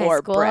I was in high or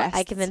school, breasts.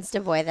 I convinced a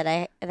boy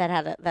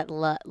that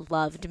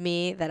loved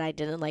me that I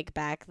didn't like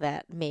back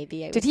that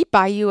maybe I Did he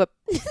buy you a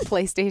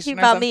PlayStation He or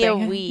bought me a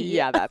something? Wii.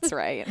 Yeah, that's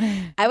right.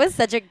 I was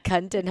such a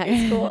cunt in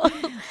high school.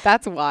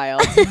 That's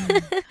wild.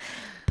 But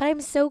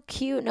I'm so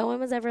cute. No one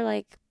was ever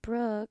like,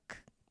 Brooke.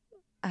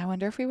 I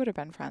wonder if we would have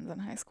been friends in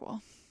high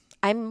school.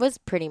 I was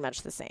pretty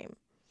much the same.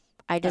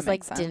 I just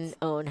makes sense. didn't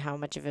own how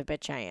much of a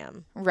bitch I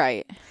am.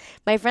 Right.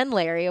 My friend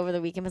Larry over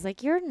the weekend was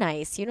like, "You're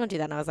nice. You don't do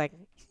that." And I was like,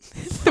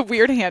 The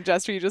weird hand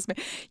gesture you just made.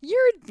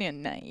 You're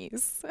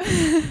nice.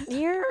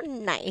 "You're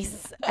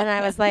nice." And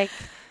I was like,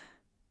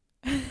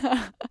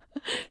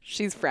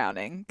 She's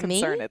frowning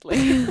Me?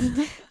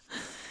 concernedly.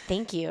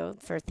 "Thank you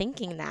for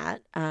thinking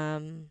that."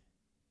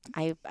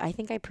 I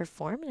think I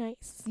perform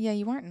nice. Yeah,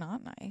 you aren't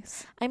not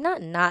nice. I'm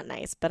not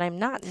nice, but I'm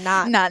not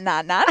Not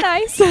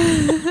nice.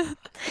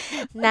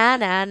 nah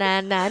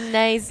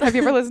nice. Have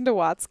you ever listened to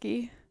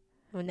Watsky?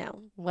 Oh, no.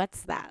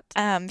 What's that?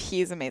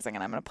 He's amazing,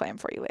 and I'm going to play him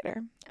for you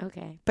later.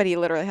 Okay. But he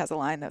literally has a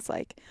line that's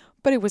like,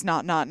 but it was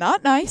not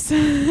nice.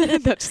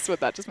 That's just what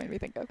that just made me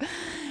think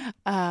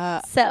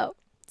of. So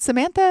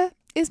Samantha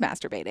is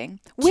masturbating,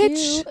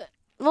 which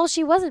well,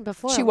 she wasn't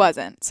before. she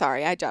wasn't.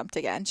 Sorry, I jumped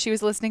again. She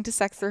was listening to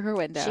sex through her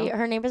window.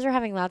 Her neighbors were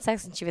having loud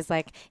sex, and she was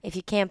like, "If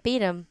you can't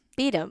beat him,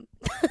 beat him."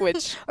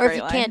 Which or if great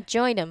you line. can't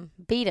join him,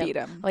 beat him. Beat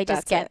 'em. Oh, I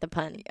just That's get it. the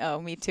pun. Oh,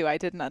 me too. I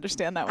didn't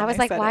understand that one. I was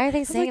like, why are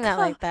they saying that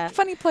like that?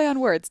 Funny play on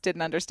words.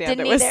 Didn't understand.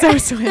 Didn't it was either.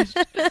 so swish.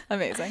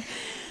 Amazing.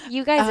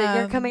 You guys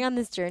you're coming on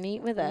this journey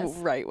with us.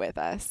 Right with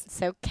us.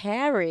 So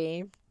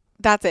Carrie.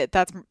 That's it.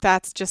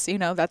 That's just,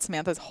 that's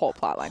Samantha's whole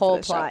plot line Whole for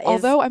this show. plot is-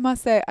 Although I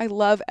must say, I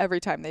love every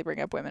time they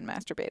bring up women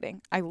masturbating.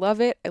 I love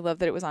it. I love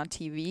that it was on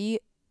TV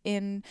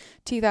in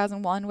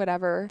 2001,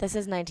 whatever. This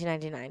is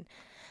 1999.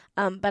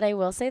 But I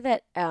will say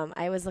that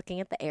I was looking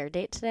at the air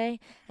date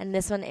today, and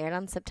this one aired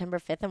on September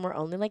 5th, and we're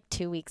only like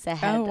 2 weeks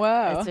ahead. Oh,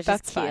 wow. Which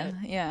That's is cute. fun.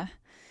 Yeah.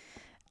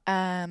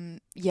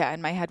 Yeah,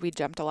 in my head, we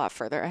jumped a lot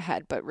further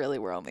ahead, but really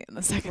we're only in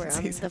the second We're on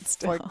season the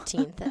still.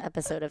 14th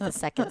episode of the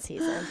second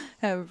season.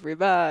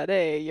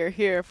 Everybody, you're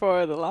here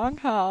for the long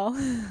haul.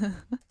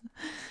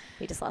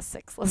 We just lost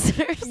 6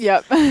 listeners.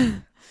 Yep.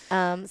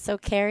 So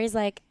Carrie's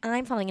like,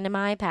 I'm falling into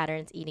my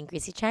patterns, eating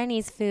greasy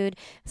Chinese food,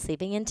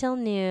 sleeping until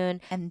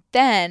noon. And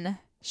then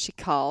she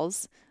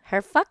calls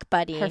Her fuck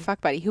buddy.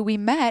 who we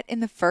met in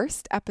the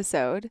first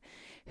episode,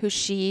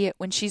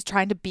 when she's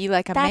trying to be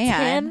like a That's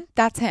man. him?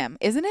 That's him,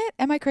 isn't it?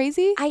 Am I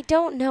crazy? I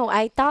don't know.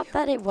 I thought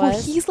that it was.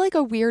 Well, he's like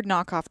a weird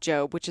knockoff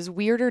Job, which is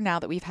weirder now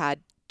that we've had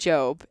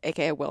Job,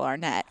 aka Will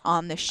Arnett,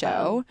 on the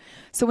show.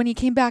 So when he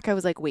came back, I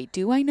was like, wait,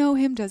 do I know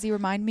him? Does he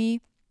remind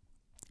me?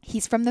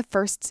 He's from the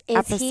first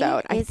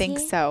episode. I think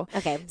so.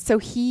 Okay. So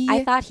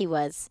I thought he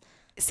was.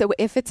 So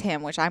if it's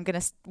him, which I'm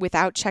gonna,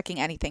 without checking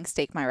anything,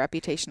 stake my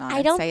reputation on.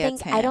 I don't say think.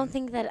 it's him. I don't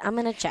think that I'm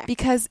gonna check.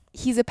 Because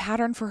he's a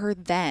pattern for her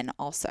then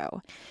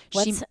also.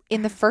 What's-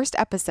 In the first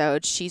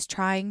episode, she's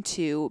trying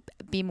to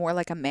be more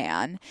like a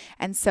man.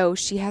 And so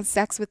she has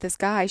sex with this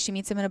guy. She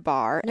meets him in a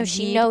bar. No, and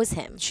she knows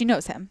him. She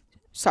knows him.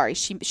 Sorry,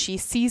 she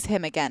sees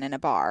him again in a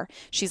bar.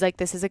 She's like,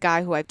 this is a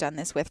guy who I've done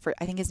this with for,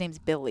 I think his name's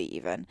Billy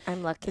even.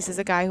 I'm lucky. This is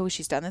a guy who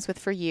she's done this with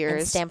for And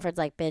years. Stanford's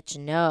like, bitch,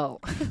 no.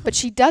 But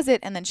she does it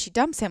and then she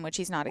dumps him, which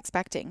he's not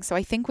expecting. So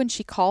I think when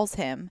she calls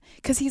him,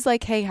 because he's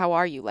like, hey, how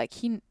are you? Like,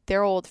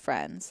 they're old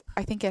friends.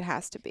 I think it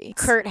has to be.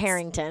 Kurt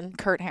Harrington.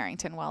 Kurt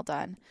Harrington, well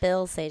done.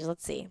 Bill Sage.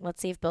 Let's see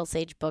if Bill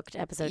Sage booked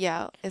episode.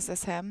 Yeah, is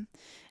this him?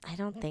 I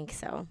don't think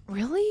so.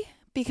 Really?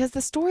 Because the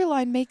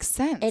storyline makes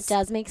sense. It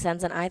does make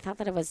sense, and I thought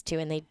that it was too,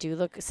 and they do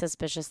look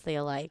suspiciously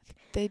alike.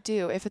 They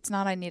do. If it's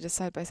not, I need a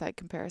side-by-side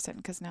comparison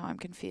because now I'm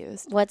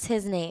confused. What's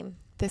his name?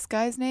 This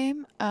guy's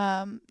name?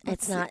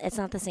 It's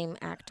not the same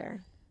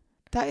actor.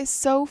 That is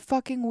so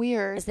fucking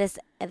weird. Is this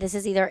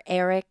is either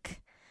Eric,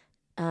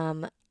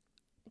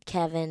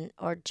 Kevin,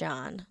 or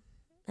John?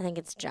 I think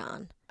it's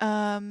John.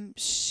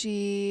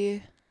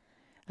 She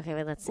Okay,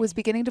 wait, let's see. was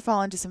beginning to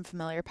fall into some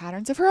familiar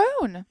patterns of her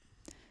own.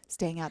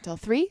 Staying out till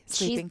 3,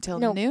 sleeping till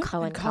noon,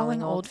 and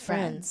calling old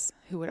friends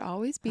who would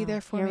always be there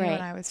for you're me when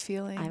right. I was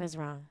feeling I was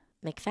wrong.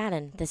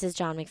 McFadden. This is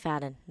John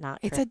McFadden, not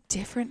It's a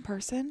different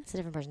person? It's a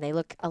different person. They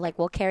look alike.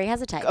 Well, Carrie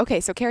has a type.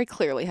 Okay, so Carrie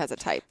clearly has a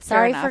type.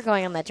 Sorry for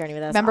going on that journey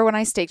with us. Remember when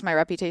I staked my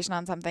reputation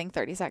on something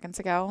 30 seconds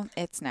ago?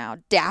 It's now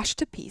dashed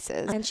to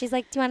pieces. And she's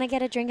like, do you want to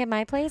get a drink at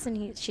my place?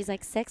 And she's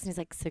like 6, and he's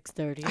like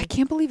 6:30. I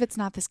can't believe it's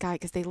not this guy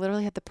because they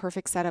literally had the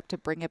perfect setup to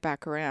bring it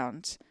back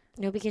around.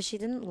 No, because she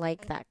didn't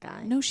like that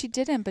guy. No, she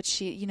didn't, but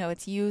she,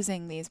 it's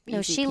using these easy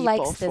No, she people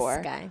likes this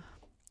for. guy.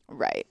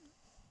 Right.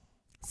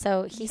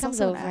 So he He's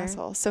comes also over. an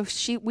asshole. So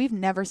we've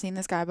never seen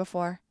this guy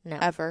before. No.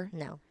 Ever.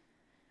 No.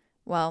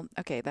 Well,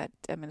 okay, I'm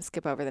going to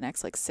skip over the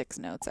next 6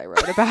 notes I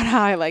wrote about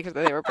how I liked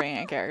that they were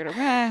bringing a character.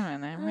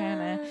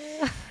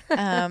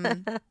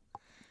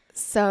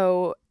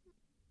 So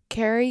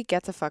Carrie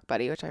gets a fuck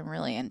buddy, which I'm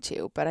really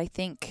into, but I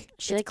think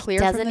She it's like clear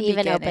doesn't from the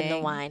even open the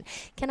beginning- wine.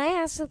 Can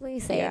I absolutely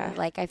say Yeah. that,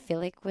 like, I feel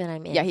like when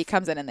I'm in, Yeah, he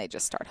comes in and they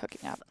just start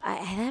hooking up. I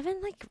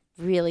haven't like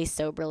really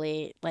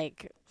soberly,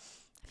 like,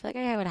 I feel like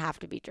I would have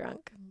to be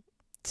drunk.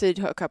 To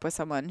hook up with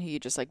someone who you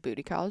just like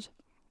booty called?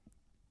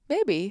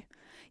 Maybe.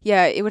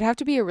 Yeah, it would have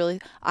to be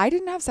I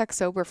didn't have sex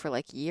sober for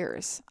like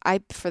years.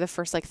 For the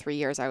first 3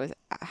 years I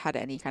had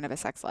any kind of a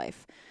sex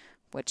life,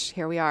 which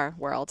here we are,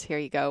 world, here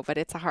you go. But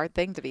it's a hard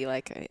thing to be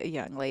like a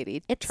young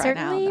lady It's trying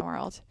out in certainly the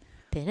world.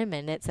 Been a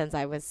minute since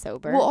I was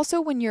sober. Well,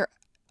 also when you're,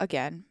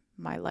 again,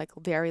 my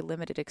very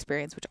limited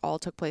experience, which all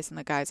took place in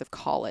the guise of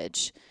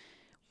college.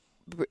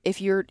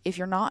 If you're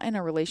not in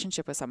a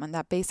relationship with someone,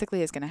 that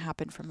basically is going to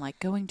happen from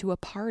going to a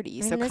party.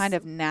 I mean, so this- kind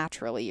of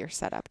naturally you're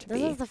set up to this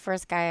be. is the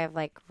first guy I've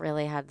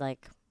really had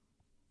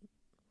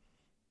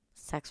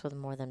sex with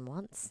more than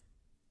once.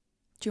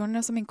 Do you want to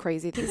know something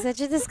crazy? He's such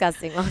a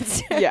disgusting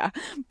monster. Yeah,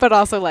 but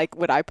also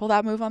would I pull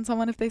that move on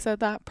someone if they said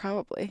that?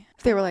 Probably.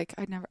 If they were like,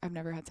 I've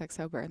never had sex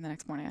sober, and the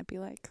next morning I'd be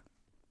like,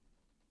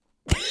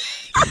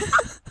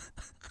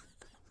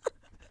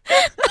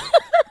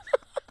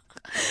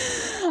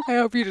 I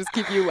hope you just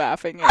keep you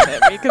laughing at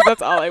me because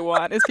that's all I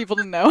want is people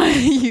to know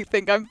you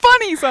think I'm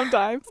funny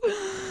sometimes.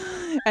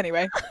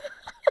 Anyway,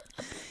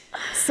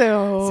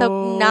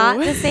 So not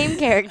the same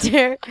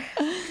character.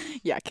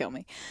 Yeah, kill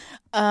me.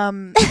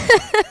 But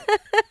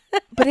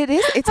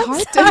it's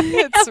hard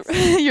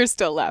to. You're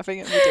still laughing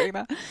at me doing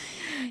that.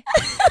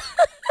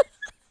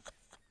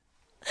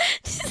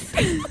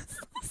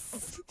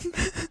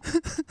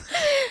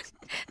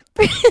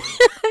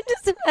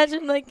 Just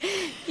imagine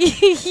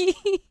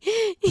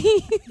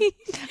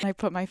I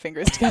put my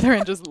fingers together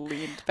and just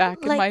leaned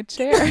back in my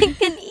chair.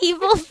 like an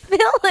evil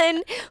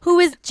villain who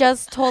was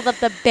just told that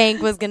the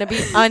bank was going to be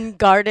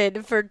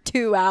unguarded for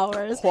 2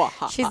 hours.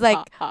 She's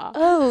like,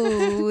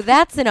 oh,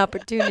 that's an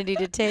opportunity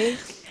to take.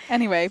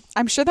 Anyway,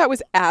 I'm sure that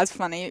was as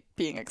funny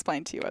being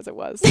explained to you as it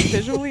was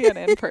visually and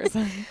in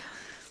person.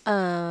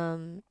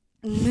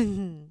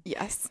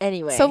 Yes.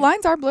 Anyway. So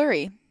lines are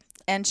blurry.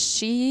 And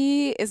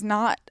she is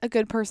not a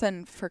good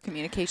person for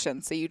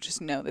communication, so you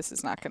just know this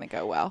is not going to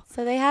go well.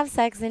 So they have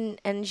sex, and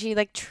she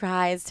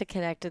tries to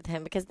connect with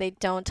him because they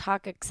don't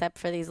talk except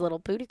for these little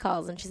booty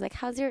calls. And she's like,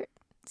 "How's your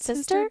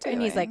sister?"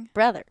 And he's doing? like,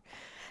 "Brother."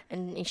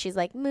 And she's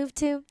like, "Move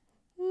to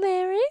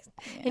Mary?"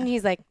 Yeah. And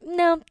he's like,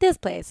 "No, this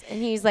place."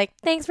 And he's like,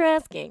 "Thanks for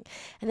asking."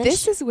 And then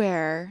this is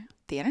where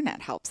the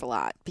internet helps a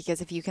lot,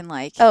 because if you can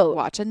watch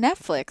a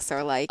Netflix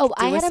or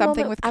I had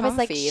something with coffee, I was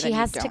like, she then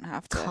has you don't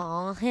have to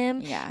call him.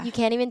 Yeah. You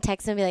can't even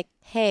text him and be like,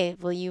 "Hey,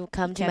 will you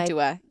come to my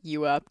do a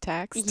you up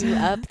text? You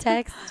up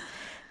text."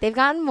 They've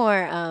gotten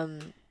more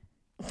on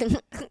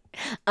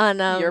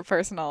your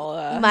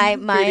personal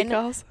mine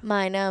calls.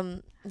 Mine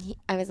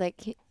I was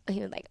like, he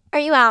was like, "Are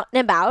you out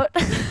and about?"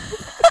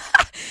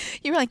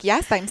 You were like,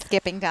 "Yes, I'm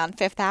skipping down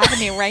Fifth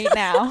Avenue right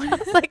now." I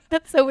was like,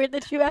 "That's so weird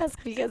that you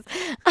ask because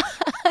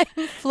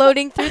I'm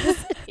floating through the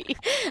city."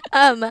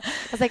 I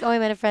was like, "Oh,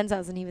 I'm at a friend's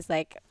house," and he was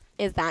like,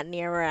 "Is that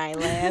near where I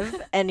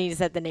live?" And he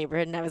said the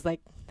neighborhood, and I was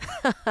like,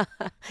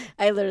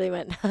 I literally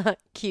went,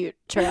 "Cute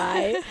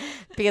try,"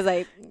 because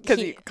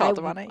you called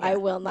him on it. Yeah. I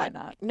will not. Why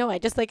not? No, I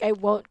just I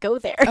won't go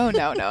there. Oh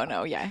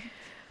no, yeah.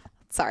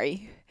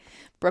 Sorry.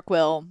 Brooke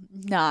will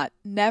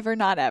never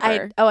not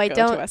ever I go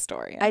don't to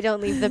Astoria. I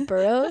don't leave the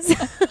boroughs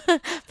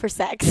for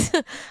sex.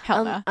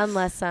 Hell no.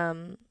 Unless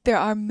there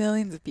are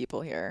millions of people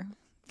here.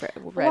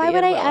 Why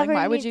would I ever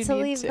Why need would you to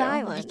need leave to? the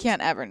island? You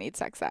can't ever need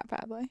sex that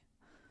badly.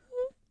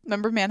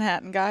 Remember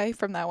Manhattan guy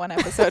from that one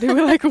episode who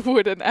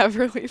wouldn't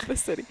ever leave the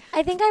city?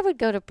 I think I would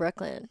go to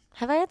Brooklyn.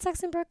 Have I had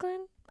sex in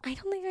Brooklyn? I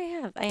don't think I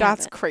have. That's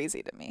haven't.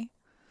 crazy to me.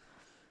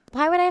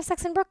 Why would I have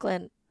sex in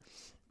Brooklyn?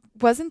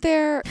 Wasn't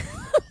there?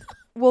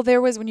 Well,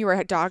 there was when you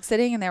were dog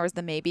sitting and there was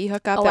the maybe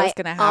hookup that was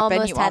going to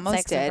happen. You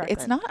almost did.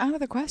 It's not out of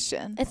the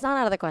question. It's not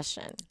out of the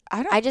question.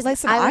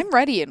 I'm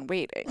ready and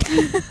waiting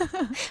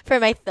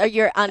for my.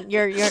 You're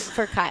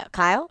for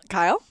Kyle.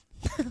 Kyle,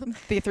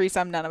 the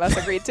threesome none of us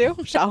agreed to.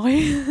 Shall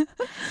we?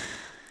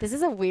 This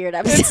is a weird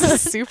episode.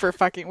 It's super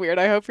fucking weird.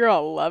 I hope you're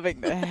all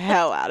loving the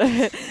hell out of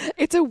it.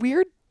 It's a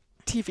weird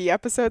TV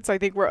episode, so I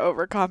think we're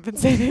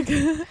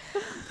overcompensating.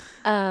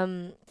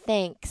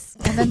 Thanks.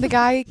 And then the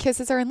guy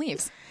kisses her and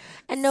leaves.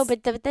 And no,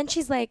 but then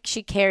she's like,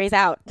 she carries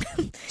out.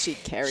 She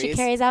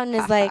carries out and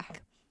is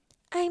like,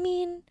 I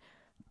mean,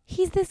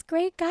 he's this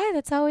great guy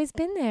that's always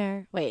been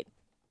there. Wait,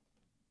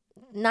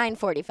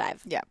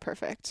 9:45. Yeah,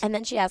 perfect. And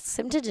then she asks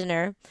him to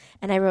dinner,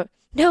 and I wrote,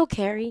 no,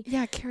 Carrie.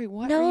 Yeah, Carrie,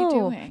 what No, are you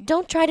doing?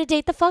 don't try to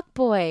date the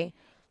fuckboy.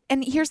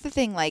 And here's the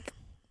thing, like,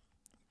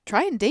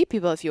 try and date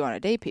people if you want to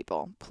date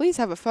people. Please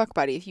have a fuck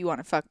buddy if you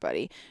want a fuck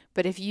buddy.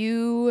 But if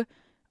you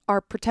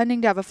are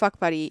pretending to have a fuck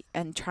buddy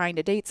and trying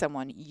to date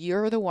someone,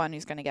 you're the one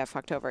who's going to get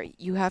fucked over.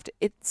 You have to,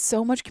 it's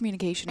so much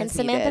communication And is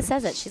Samantha needed.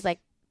 says it. She's like,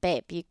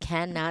 babe, you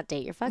cannot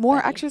date your fuck More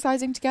buddy.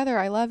 exercising together.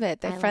 I love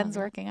it. They're I friends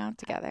love it. working out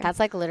together. That's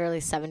like literally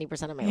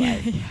 70% of my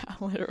life. Yeah,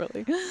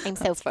 literally. I'm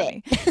so That's fit.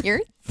 funny.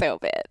 You're so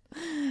fit.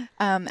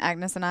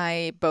 Agnes and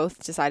I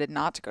both decided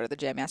not to go to the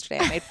gym yesterday.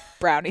 I made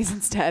brownies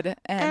instead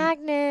and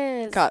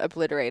Agnes. got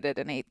obliterated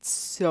and ate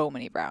so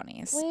many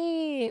brownies.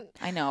 Wait.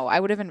 I know. I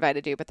would have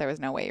invited you, but there was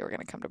no way you were going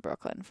to come to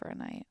Brooklyn for a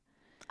night.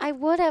 I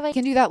would have. I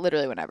can do that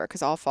literally whenever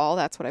because all fall,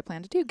 that's what I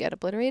plan to do. Get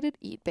obliterated,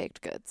 eat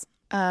baked goods.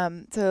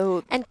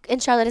 So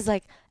And Charlotte is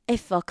like, a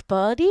fuck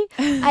buddy?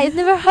 I've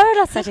never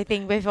heard of such a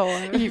thing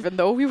before. even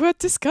though we were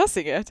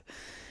discussing it,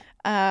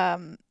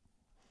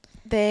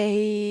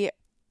 they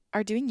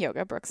are doing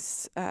yoga.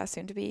 Brooke's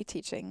soon to be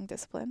teaching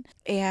discipline.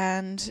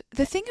 And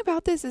the thing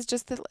about this is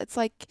just that it's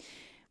like,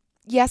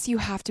 yes, you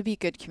have to be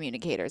good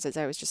communicators, as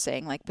I was just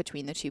saying, like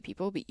between the two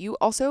people, but you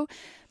also,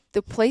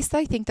 the place that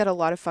I think that a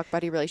lot of fuck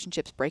buddy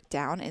relationships break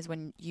down is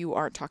when you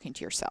aren't talking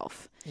to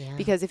yourself. Yeah.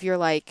 Because if you're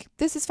like,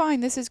 this is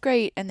fine, this is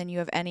great, and then you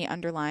have any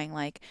underlying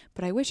like,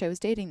 but I wish I was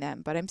dating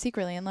them, but I'm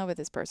secretly in love with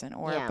this person,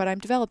 or Yeah. but I'm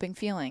developing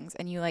feelings,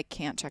 and you like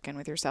can't check in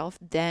with yourself,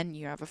 then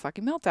you have a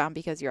fucking meltdown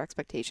because your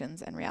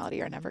expectations and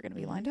reality are never going to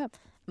be lined up.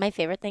 My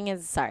favorite thing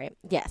is,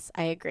 yes,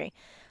 I agree.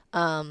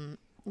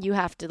 You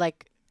have to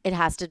like, it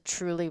has to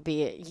truly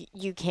be,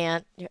 you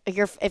can't,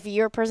 if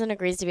your person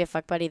agrees to be a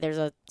fuck buddy, there's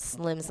a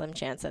slim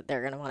chance that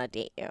they're going to want to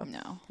date you. No.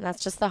 And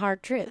that's just the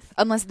hard truth.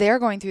 Unless they're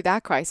going through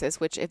that crisis,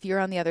 which if you're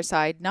on the other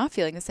side not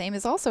feeling the same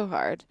is also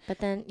hard. But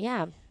then,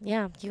 yeah,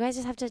 you guys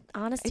just have to,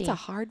 honesty. It's a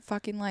hard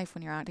fucking life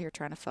when you're out here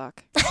trying to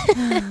fuck.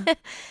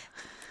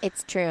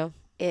 It's true.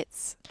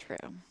 It's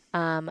true.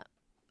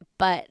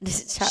 But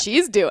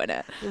She's doing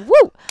it.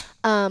 woo.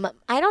 I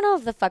don't know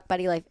if the fuck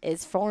buddy life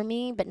is for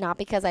me, but not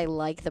because I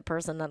like the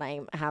person that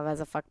I have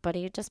as a fuck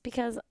buddy, just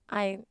because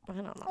I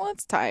don't know. Well,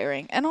 it's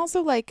tiring. And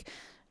also, like,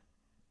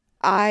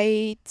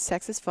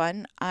 sex is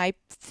fun. I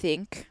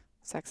think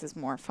sex is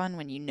more fun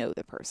when you know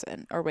the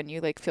person or when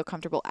you, like, feel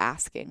comfortable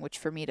asking, which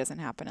for me doesn't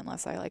happen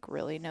unless I, like,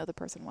 really know the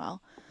person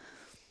well.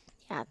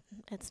 Yeah,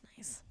 it's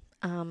nice.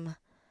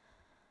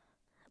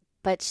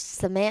 But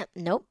Samantha,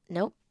 nope.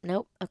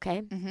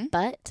 Okay. Mm-hmm.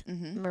 But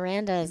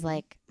Miranda is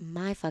like,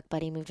 my fuck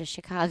buddy moved to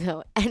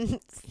Chicago. And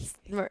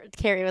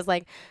Carrie was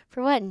like,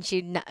 for what? And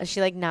she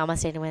like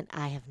namaste and went,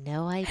 I have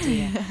no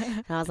idea.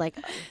 And I was like,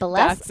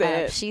 bless That's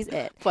her. it. She's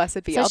it.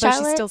 Blessed be. So Although she's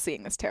Charlotte- still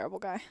seeing this terrible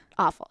guy.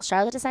 Awful.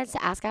 Charlotte decides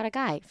to ask out a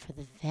guy for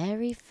the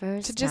very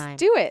first To just time.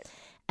 do it.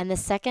 And the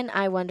second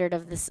I wondered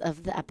of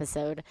the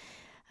episode,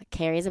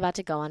 Carrie's about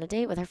to go on a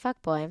date with her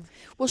fuckboy.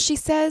 Well, she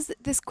says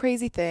this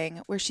crazy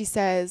thing where she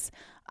says,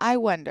 I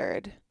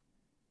wondered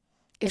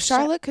if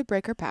Charlotte could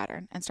break her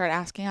pattern and start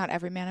asking out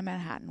every man in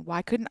Manhattan,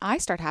 why couldn't I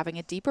start having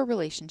a deeper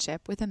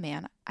relationship with a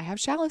man I have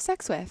shallow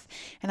sex with?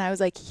 And I was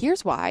like,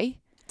 here's why.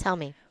 Tell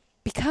me.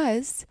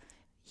 Because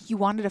you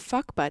wanted a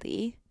fuck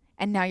buddy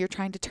and now you're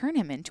trying to turn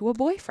him into a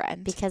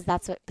boyfriend. Because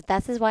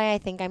this is why I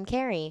think I'm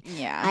Carrie.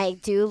 Yeah. I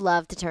do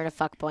love to turn a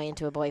fuckboy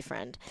into a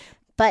boyfriend.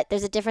 But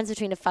there's a difference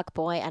between a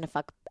fuckboy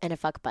and a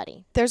fuck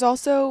buddy. There's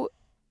also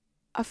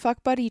a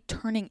fuck buddy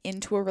turning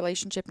into a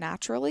relationship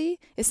naturally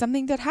is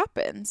something that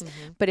happens.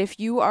 Mm-hmm. But if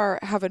you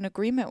have an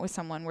agreement with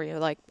someone where you're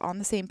like on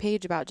the same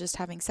page about just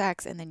having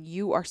sex and then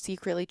you are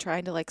secretly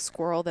trying to like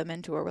squirrel them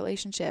into a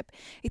relationship,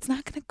 it's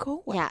not going to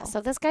go well. Yeah,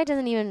 so this guy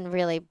doesn't even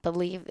really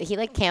believe, he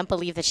like can't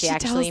believe that she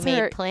actually tells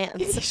her- made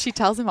plans. She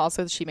tells him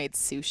also that she made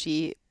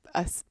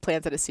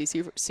plans at a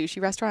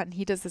sushi restaurant, and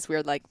he does this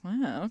weird like,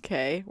 oh,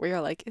 okay, where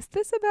you're like, is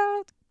this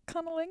about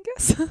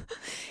cunnilingus?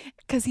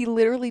 Because he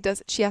literally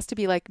does. She has to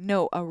be like,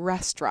 no, a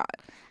restaurant.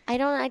 I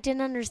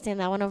didn't understand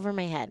that one over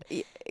my head.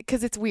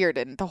 Because it's weird,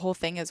 and the whole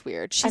thing is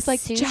weird. She's A like,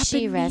 sushi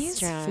Japanese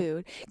restaurant.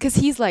 food. Because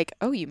he's like,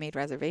 oh, you made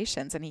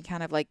reservations, and he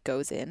kind of like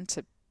goes in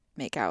to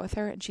make out with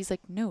her, and she's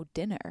like, no,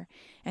 dinner.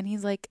 And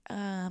he's like,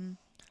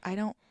 I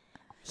don't.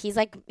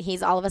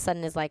 He's all of a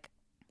sudden is like,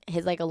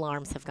 his like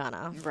alarms have gone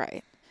off.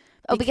 Right.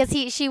 Oh, because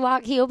he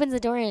opens the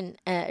door and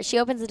she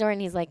opens the door and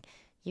he's like,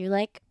 you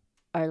like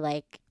are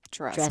like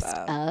dressed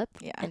up.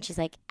 Yeah. And she's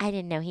like, I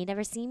didn't know he'd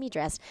never seen me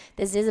dressed.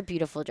 This is a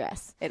beautiful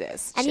dress. It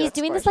is. And She he's looks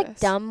doing this like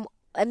gorgeous. dumb.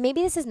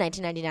 Maybe this is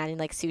 1999 and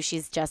like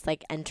sushi's just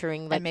like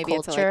entering like and maybe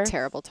culture. it's a like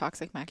terrible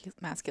toxic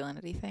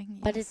masculinity thing.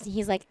 But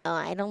he's like,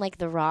 I don't like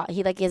the raw.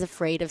 He like is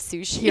afraid of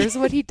sushi. Here's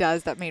what he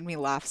does that made me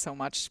laugh so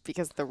much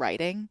because the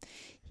writing.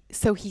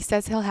 So he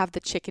says he'll have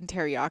the chicken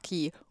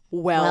teriyaki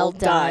well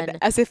done.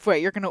 As if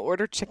what, you're going to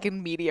order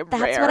chicken medium rare.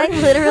 That's what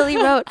I literally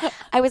wrote.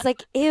 I was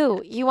like,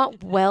 ew, you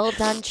want well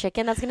done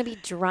chicken? That's going to be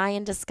dry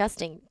and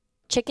disgusting.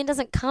 chicken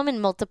doesn't come in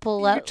multiple.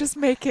 You just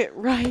make it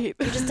right.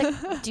 You just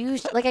like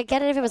douche. Like I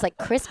get it if it was like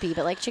crispy,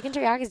 but like chicken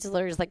teriyaki is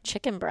literally just like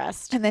chicken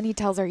breast. And then he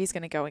tells her he's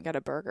going to go and get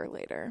a burger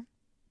later.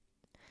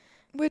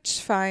 Which,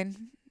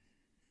 fine.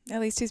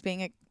 At least he's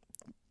being a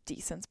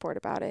decent sport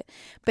about it.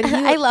 But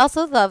I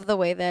also love the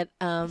way that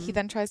he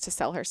then tries to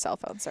sell her cell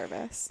phone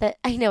service. That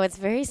I know it's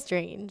very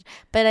strange,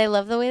 but I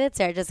love the way that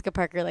Sarah Jessica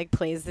Parker like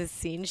plays this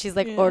scene. She's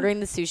like ordering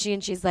the sushi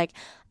and she's like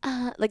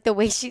the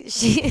way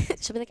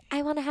she'll be like,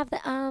 I want to have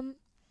the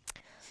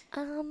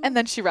and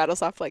then she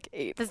rattles off like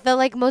 8. the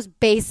like most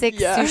basic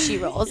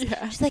sushi rolls.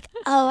 She's like,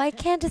 oh, I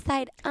can't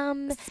decide.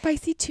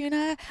 Spicy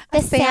tuna,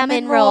 the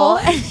salmon roll.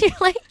 And you're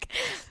like,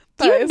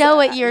 you know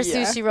what your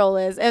sushi roll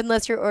is,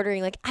 unless you're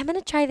ordering like, I'm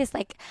gonna try this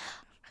like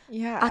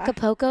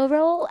Acapulco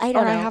roll. I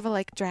don't know. I have a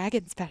like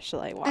dragon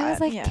special I want. I was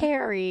like,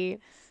 Carrie.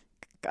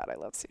 God, I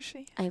love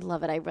sushi. I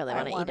love it. I really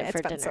want to eat it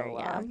for dinner. So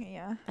long.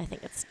 Yeah. I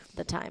think it's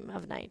the time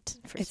of night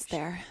for it's sushi.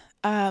 There.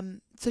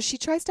 So she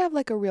tries to have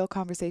like a real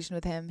conversation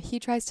with him. He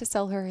tries to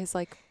sell her his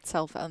like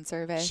cell phone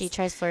service. She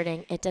tries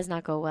flirting. It does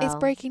not go well. It's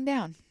breaking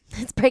down.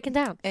 It's breaking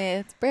down.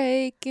 It's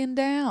breaking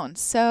down.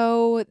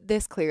 So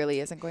this clearly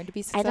isn't going to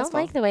be successful. I don't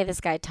like the way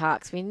this guy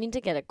talks. We need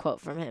to get a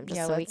quote from him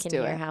just so we can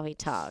hear how he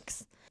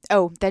talks.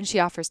 Oh, then she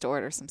offers to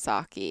order some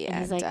sake, and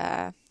he's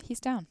like, he's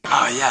down.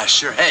 Oh, yeah,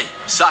 sure. Hey,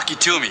 sake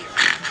to me.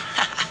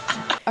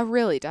 A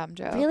really dumb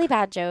joke. Really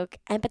bad joke.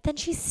 But then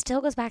she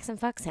still goes back and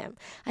fucks him.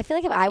 I feel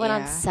like if I went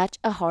on such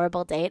a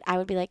horrible date, I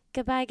would be like,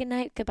 goodbye, good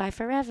night, goodbye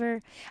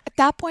forever. At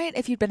that point,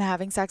 if you'd been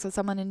having sex with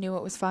someone and knew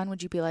it was fun,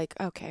 would you be like,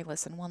 okay,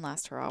 listen, one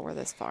last hurrah, we're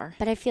this far?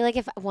 But I feel like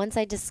if once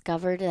I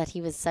discovered that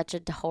he was such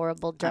a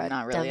horrible I'm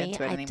not really dummy,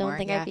 into it I anymore. don't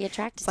think I'd be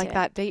attracted to it. It's like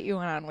that date you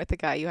went on with the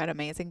guy you had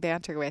amazing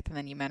banter with, and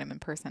then you met him in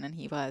person, and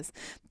he was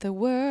the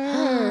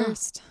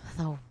worst.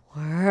 The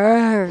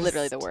worst.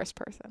 Literally the worst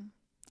person.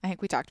 I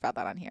think we talked about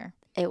that on here.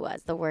 It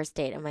was the worst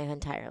date of my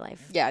entire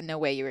life. Yeah, no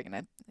way you were going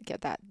to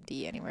get that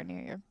D anywhere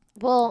near your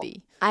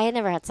B. I had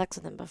never had sex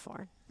with him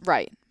before.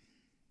 Right.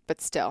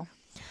 But still.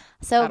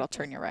 So that'll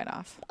turn you right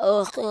off.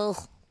 Ugh.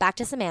 Back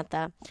to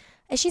Samantha.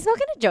 Is she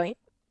smoking a joint?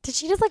 Did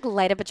she just like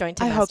light up a joint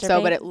to masturbate? I hope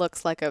so, but it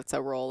looks like it's a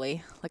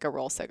rollie, like a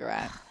roll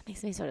cigarette. That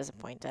makes me so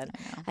disappointed.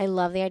 I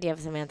love the idea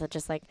of Samantha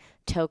just like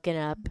token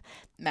up,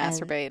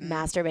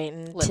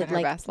 masturbating to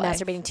like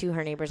masturbating to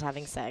her neighbors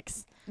having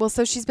sex. Well,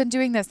 so she's been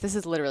doing this. This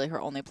is literally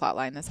her only plot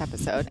line this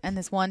episode. And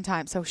this one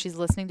time, so she's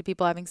listening to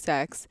people having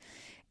sex,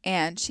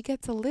 and she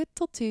gets a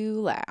little too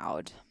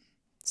loud.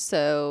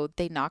 So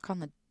they knock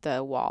on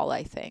the wall,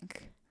 I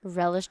think.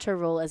 Relished her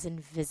role as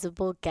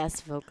invisible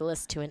guest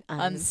vocalist to an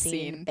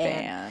unseen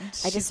band.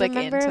 I just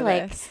remember,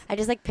 I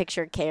just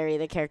picture Carrie,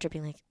 the character,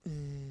 being like,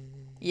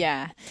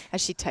 yeah, as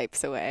she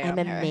types away. I'm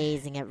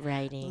amazing at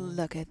writing.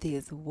 Look at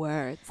these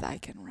words I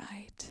can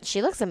write.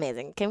 She looks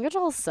amazing. Kim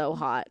Cattrall is so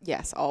hot.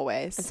 Yes,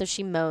 always. And so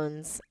she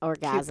moans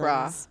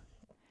orgasms.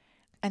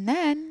 And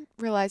then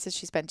realizes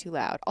she's been too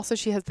loud. Also,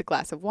 she has the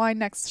glass of wine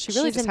next. She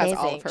really just has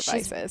all of her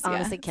vices. She's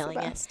honestly killing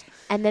it.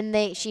 And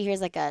then she hears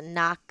like a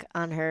knock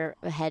on her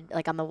head,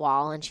 like on the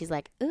wall, and she's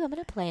like, "Ooh, I'm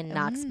gonna play," and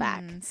knocks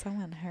back.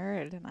 Someone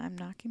heard, and I'm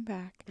knocking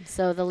back.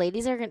 So the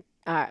ladies are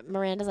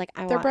Miranda's like,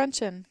 they're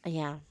brunching.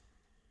 Yeah,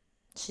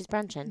 she's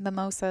brunching.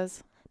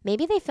 Mimosas.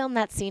 Maybe they filmed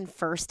that scene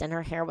first, and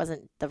her hair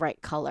wasn't the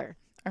right color.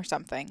 Or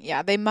something.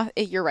 Yeah, they must.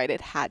 You're right. It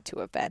had to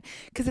have been,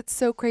 because it's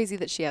so crazy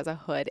that she has a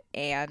hood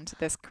and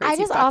this crazy. I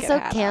just also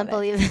can't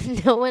believe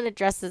that no one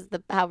addresses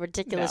how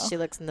ridiculous she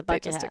looks in the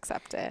bucket hat. They just hat.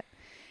 accept it.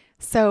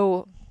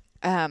 So,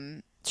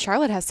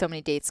 Charlotte has so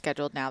many dates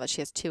scheduled now that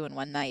she has 2 in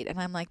one night, and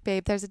I'm like,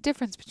 babe, there's a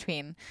difference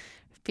between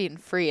being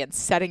free and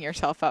setting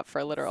yourself up for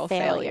a literal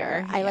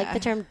failure. I like the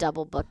term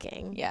double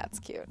booking. Yeah, it's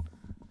cute.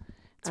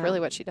 It's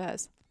really what she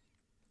does.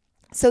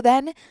 So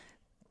then.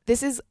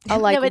 This is a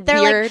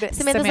weird like,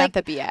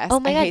 Samantha BS.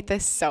 Oh my God, I hate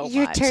this so much.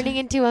 You're turning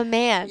into a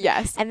man.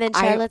 Yes. And then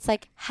Charlotte's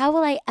like, how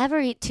will I ever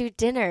eat 2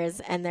 dinners?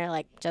 And they're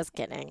like, just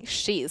kidding.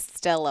 She's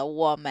still a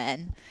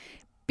woman.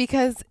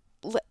 Because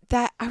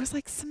that I was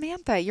like,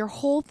 Samantha, your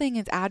whole thing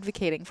is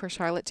advocating for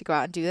Charlotte to go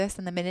out and do this.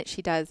 And the minute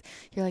she does,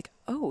 you're like,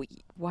 oh,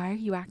 why are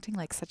you acting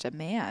like such a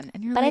man?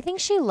 And you're but like, I think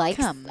she likes,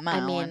 come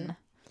on.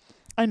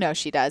 I know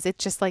she does.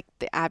 It's just like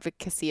the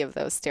advocacy of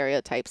those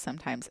stereotypes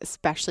sometimes,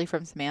 especially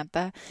from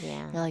Samantha.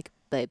 Yeah. You're like,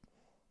 babe.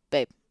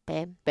 Get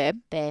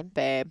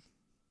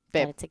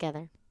it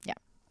together. Yeah.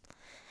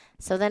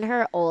 So then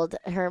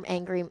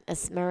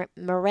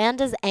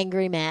Miranda's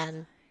angry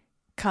man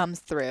comes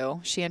through.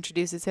 She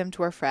introduces him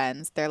to her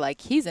friends. They're like,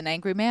 he's an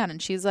angry man.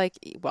 And she's like,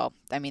 well,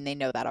 I mean, they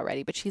know that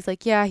already. But she's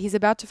like, yeah, he's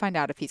about to find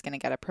out if he's going to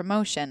get a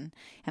promotion.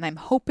 And I'm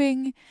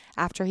hoping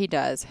after he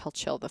does, he'll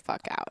chill the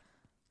fuck out.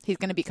 He's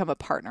going to become a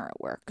partner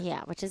at work.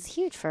 Yeah, which is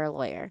huge for a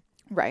lawyer.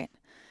 Right.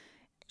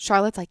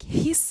 Charlotte's like,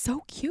 he's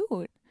so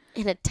cute.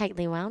 In a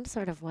tightly wound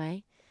sort of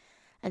way.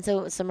 And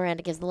so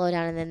Miranda gives the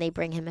lowdown, and then they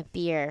bring him a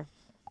beer.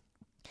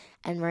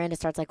 And Miranda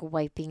starts like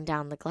wiping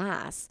down the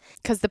glass.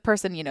 Because the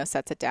person,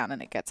 sets it down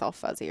and it gets all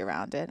fuzzy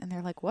around it. And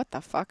they're like, what the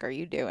fuck are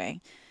you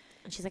doing?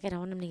 And she's like, I don't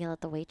want him to yell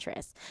at the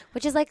waitress.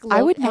 Which is like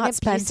I would not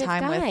spend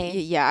time with.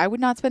 Yeah, I would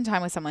not spend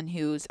time with someone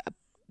who's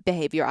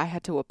behavior I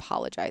had to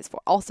apologize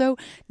for. Also,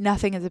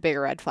 nothing is a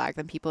bigger red flag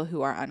than people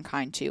who are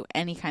unkind to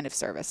any kind of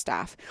service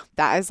staff.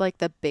 That is like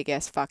the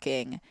biggest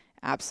fucking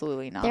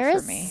absolutely not There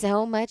for me. is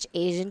so much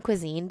Asian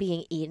cuisine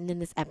being eaten in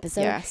this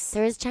episode. Yes.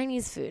 There is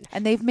Chinese food.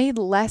 And they've made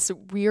less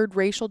weird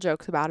racial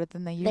jokes about it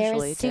than they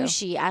usually There is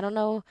sushi. I don't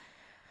know.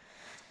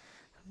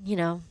 You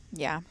know.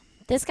 Yeah.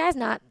 This guy's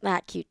not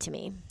that cute to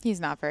me. He's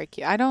not very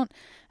cute. I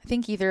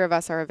think either of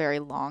us are a very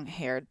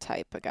long-haired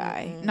type of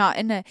guy. Not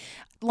in a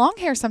long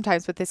hair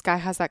sometimes, but this guy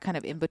has that kind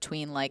of in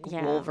between, like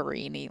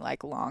Wolverine-y,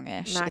 like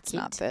longish. It's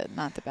not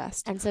the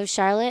best. And so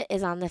Charlotte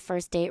is on the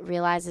first date,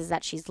 realizes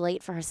that she's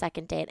late for her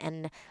second date,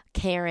 and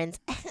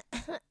Karen's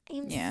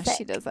I'm sick.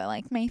 She does. I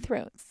like my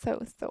throat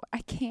so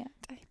I can't.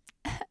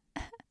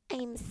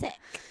 I'm sick.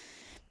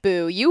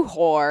 Boo, you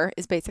whore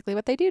is basically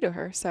what they do to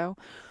her. So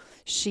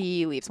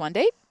she leaves one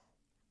date.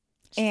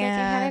 She's like, I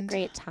had a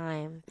great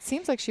time. It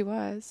seems like she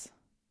was.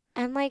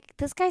 And like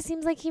this guy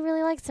seems like he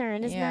really likes her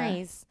and is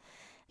nice.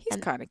 He's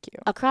kind of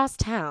cute. Across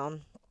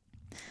town,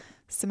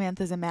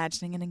 Samantha's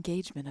imagining an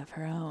engagement of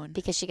her own.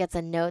 Because she gets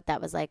a note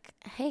that was like,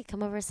 hey,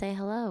 come over, say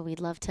hello. We'd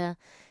love to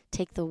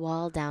take the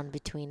wall down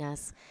between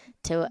us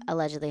to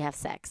allegedly have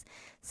sex.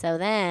 So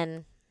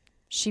then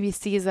she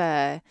sees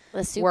a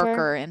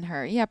worker in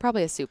her,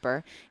 probably a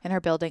super in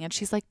her building. And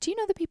she's like, do you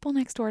know the people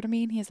next door to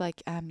me? And he's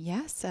like,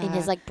 yes. In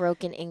his like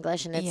broken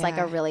English. And it's like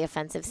a really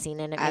offensive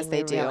scene. And it as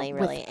made they me do. really,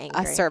 really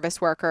angry. A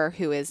service worker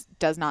who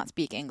does not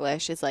speak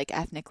English is like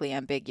ethnically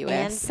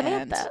ambiguous.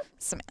 And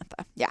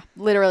Samantha. Yeah.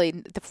 Literally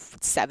the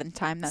seventh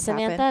time that's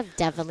happened. Samantha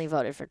definitely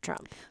voted for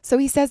Trump. So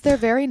he says they're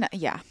very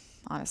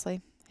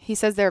honestly. He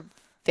says they're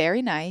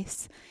very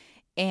nice.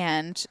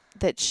 And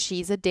that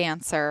she's a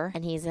dancer,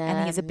 and he's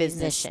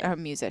a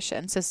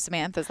musician. So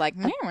Samantha's like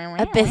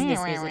a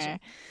business musician,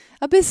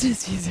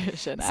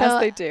 as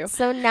they do.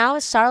 So now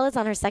Charlotte's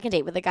on her second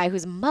date with a guy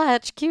who's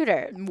much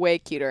cuter, way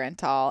cuter and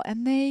tall,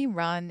 and they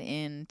run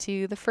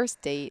into the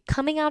first date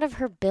coming out of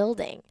her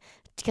building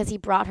because he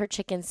brought her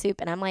chicken soup,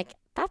 and I'm like,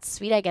 that's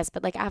sweet, I guess,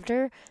 but like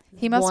after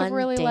he must have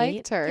really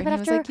liked her. Yeah, but he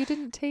was like, you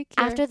didn't take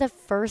your... After the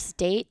first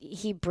date,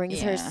 he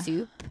brings her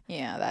soup.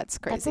 Yeah, that's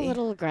crazy. That's a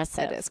little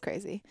aggressive. That is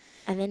crazy.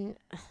 And then...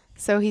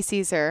 So he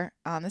sees her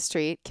on the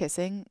street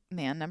kissing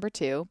man number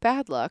 2.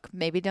 Bad luck.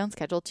 Maybe don't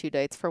schedule 2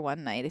 dates for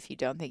one night if you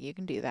don't think you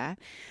can do that.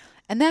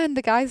 And then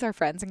the guys are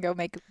friends and go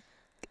get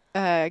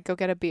a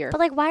beer.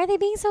 But like, why are they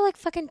being so like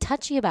fucking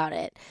touchy about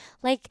it?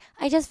 Like,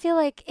 I just feel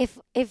like if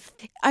I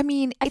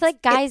feel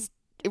like guys...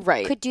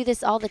 Right. Could do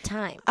this all the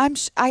time.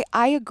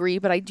 I agree,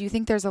 but I do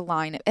think there's a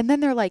line. And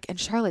then they're like, and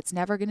Charlotte's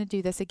never going to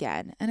do this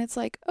again. And it's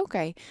like,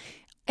 okay,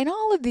 in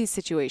all of these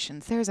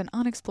situations, there's an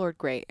unexplored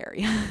gray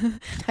area.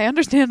 I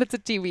understand it's a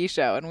TV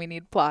show and we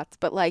need plots,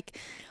 but like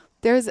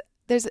even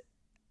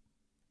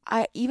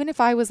if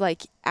I was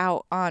like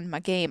out on my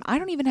game, I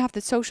don't even have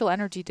the social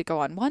energy to go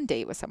on one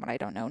date with someone I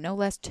don't know, no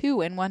less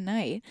 2 in one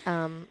night.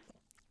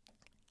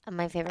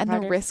 My favorite and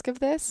part the risk of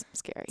this,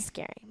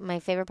 scary. My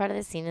favorite part of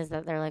the scene is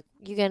that they're like,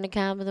 you gonna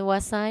come to the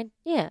west side?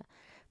 Yeah.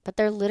 But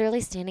they're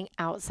literally standing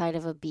outside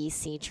of a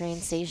BC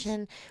train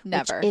station,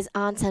 which is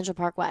on Central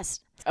Park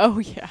West. Oh,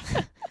 yeah.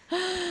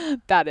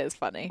 That is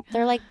funny.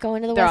 They're like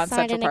going to the west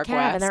side in a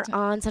cab, and they're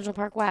on Central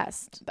Park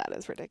West. That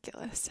is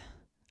ridiculous.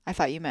 I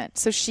thought you meant.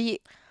 So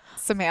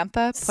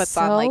Samantha puts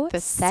on like the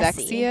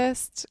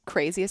sexiest,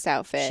 craziest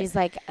outfit. She's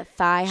like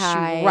thigh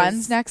high. She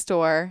runs next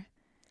door.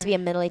 To be a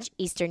middle-aged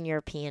Eastern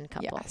European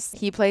couple. Yes.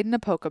 He played in a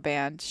polka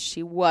band.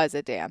 She was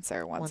a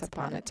dancer once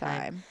upon a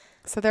time.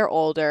 So they're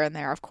older, and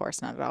they're, of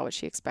course, not at all what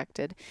she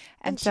expected.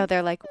 And so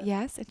they're like,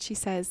 yes. And she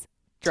says,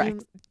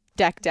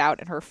 decked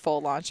out in her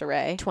full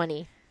lingerie.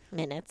 20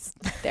 minutes.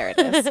 There it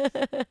is.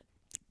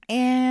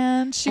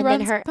 And she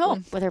runs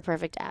home. With her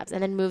perfect abs.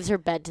 And then moves her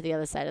bed to the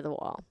other side of the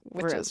wall.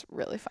 Which is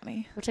really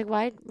funny. Which,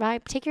 like, why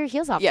take your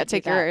heels off? Yeah,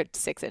 take your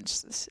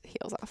 6-inch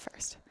heels off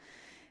first.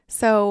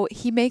 So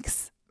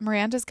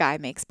Miranda's guy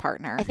makes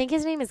partner. I think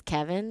his name is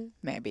Kevin.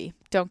 Maybe.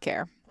 Don't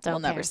care. We'll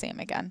never see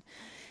him again.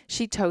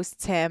 She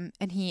toasts him,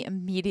 and he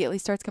immediately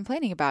starts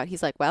complaining about it.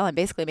 He's like, well, I'm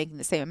basically making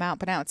the same amount,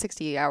 but now it's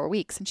 60-hour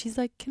weeks. And she's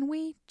like, can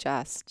we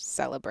just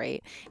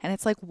celebrate? And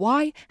it's like,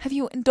 why have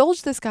you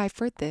indulged this guy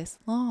for this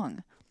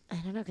long? I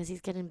don't know, because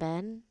he's getting in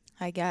bed.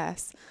 I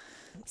guess.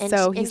 And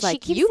so he's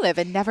like, you live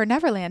in Never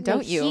Neverland,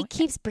 don't you? He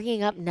keeps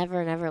bringing up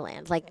Never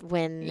Neverland, like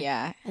when...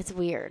 Yeah. It's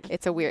weird.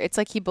 It's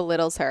like he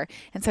belittles her.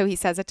 And so he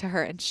says it to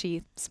her, and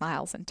she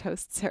smiles and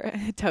toasts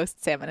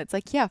him. And it's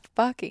like, yeah,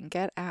 fucking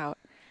get out.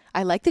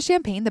 I like the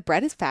champagne. The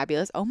bread is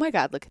fabulous. Oh, my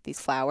God, look at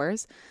these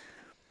flowers.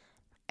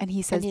 And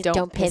he says,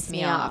 don't piss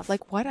me off.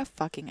 Like, what a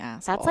fucking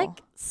asshole. That's, like,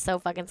 so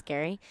fucking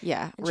scary.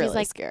 Yeah, and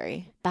really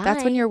scary. Bye.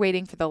 That's when you're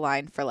waiting for the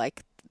line for,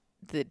 like,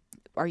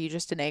 are you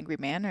just an angry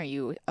man? Or are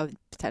you a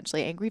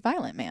potentially angry,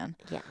 violent man?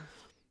 Yeah.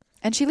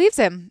 And she leaves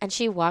him. And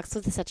she walks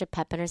with such a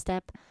pep in her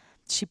step.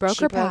 She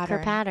broke her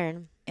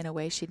pattern in a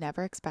way she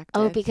never expected.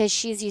 Oh, because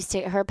she's used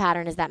to, her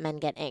pattern is that men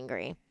get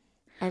angry.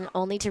 And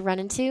only to run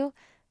into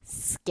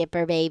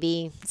Skipper,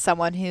 baby.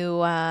 Someone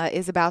who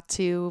is about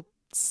to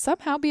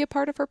somehow be a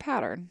part of her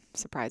pattern,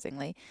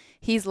 surprisingly.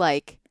 He's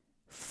like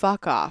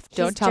fuck off.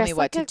 Don't tell me dressed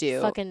what like to a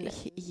do. fucking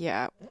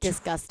Yeah.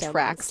 disgusting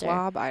Track monster.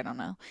 swab. I don't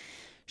know.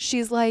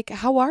 She's like,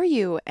 how are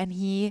you? And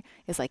he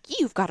is like,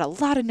 you've got a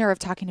lot of nerve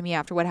talking to me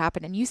after what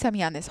happened. And you sent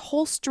me on this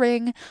whole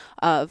string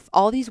of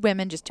all these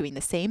women just doing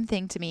the same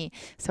thing to me.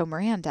 So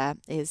Miranda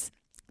is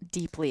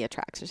deeply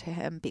attracted to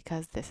him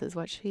because this is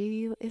what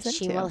she is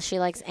into. She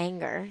likes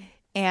anger.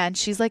 And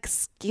she's like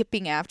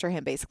skipping after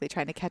him, basically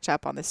trying to catch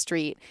up on the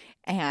street.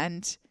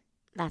 And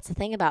that's the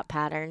thing about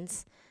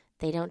patterns.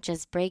 They don't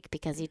just break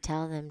because you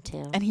tell them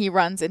to. And he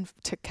runs in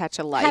to catch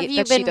a light Have you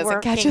that been she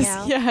doesn't catch. working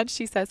out? Yeah, and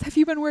she says, have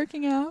you been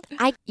working out?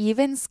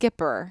 Even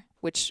Skipper,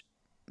 which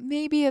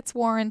maybe it's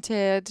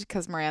warranted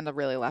because Miranda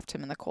really left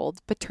him in the cold,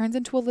 but turns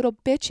into a little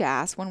bitch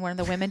ass when one of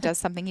the women does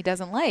something he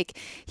doesn't like.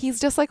 He's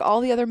just like all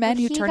the other men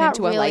who turn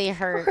into really a like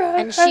hurt,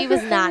 and she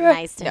was not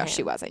nice to him. No,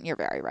 she wasn't. You're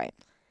very right.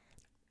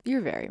 You're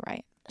very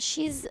right.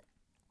 She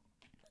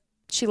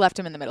left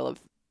him in the middle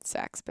of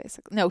sex,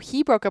 basically. No,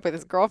 he broke up with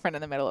his girlfriend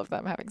in the middle of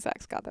them having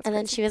sex. God, that's And crazy.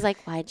 then she was like,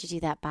 why'd you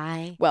do that?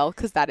 Bye. Well,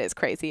 because that is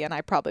crazy, and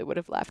I probably would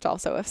have left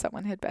also if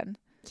someone had been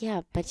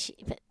but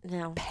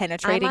no.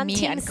 penetrating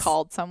me and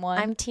called someone.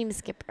 I'm Team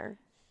Skipper.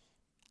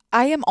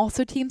 I am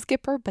also Team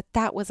Skipper, but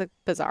that was a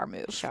bizarre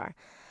move. Sure.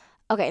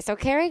 Okay, so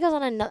Carrie goes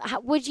on another.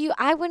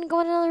 I wouldn't go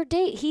on another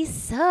date. He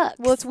sucks.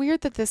 Well, it's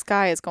weird that this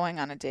guy is going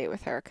on a date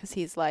with her because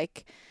he's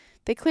like,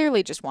 they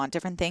clearly just want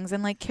different things.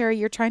 And like, Carrie,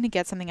 you're trying to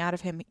get something out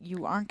of him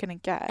you aren't going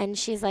to get. And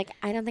she's like,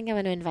 I don't think I'm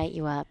going to invite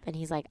you up. And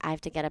he's like, I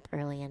have to get up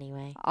early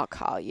anyway. I'll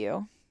call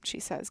you. She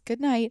says,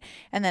 good night.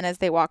 And then as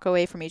they walk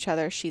away from each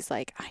other, she's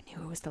like, I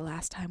knew it was the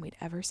last time we'd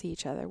ever see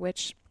each other,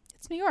 which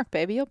it's New York,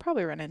 baby. You'll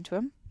probably run into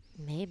him.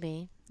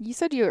 Maybe. You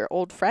said you were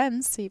old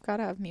friends, so you've got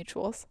to have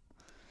mutuals.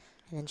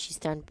 And then she's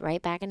thrown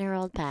right back in her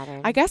old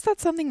pattern. I guess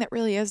that's something that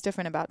really is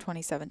different about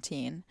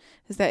 2017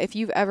 is that if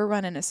you've ever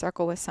run in a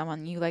circle with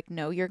someone, you like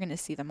know you're going to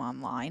see them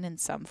online in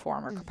some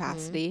form or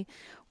capacity.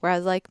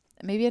 Whereas like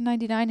maybe in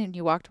 99 and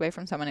you walked away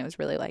from someone, it was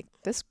really like,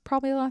 this is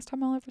probably the last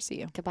time I'll ever see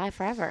you. Goodbye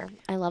forever.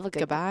 I love a good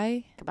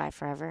goodbye. Goodbye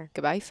forever.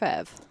 Goodbye,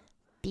 Fev.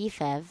 Be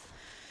Fev.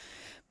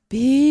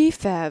 Be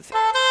Fev.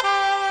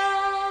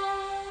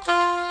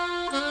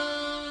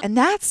 And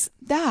that's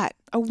that.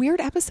 A weird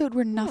episode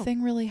where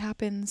nothing really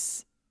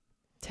happens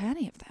to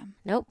any of them.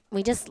 Nope.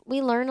 We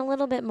learn a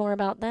little bit more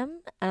about them.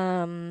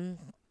 That's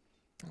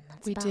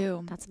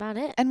about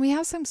it. And we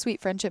have some sweet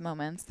friendship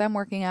moments. Them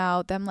working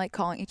out, them like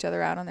calling each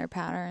other out on their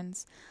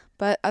patterns.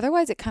 But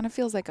otherwise it kind of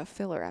feels like a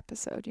filler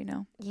episode, you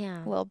know?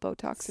 Yeah. A little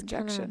Botox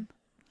injection.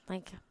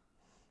 Ugh.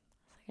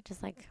 And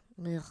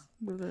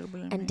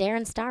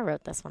Darren Star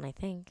wrote this one, I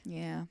think.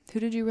 Yeah. Who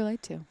did you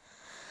relate to?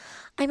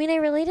 I mean, I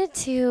related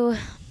to...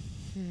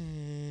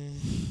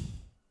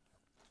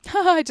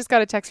 I just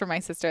got a text from my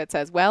sister. It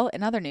says, well,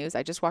 in other news,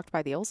 I just walked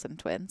by the Olsen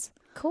twins.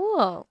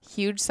 Cool.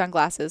 Huge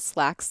sunglasses,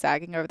 slacks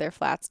sagging over their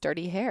flats,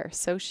 dirty hair.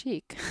 So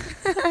chic.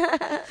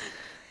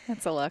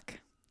 That's a look.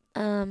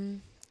 I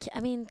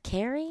mean,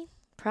 Carrie,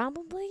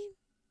 probably.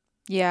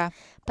 Yeah.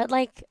 But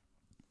like,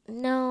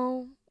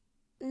 no.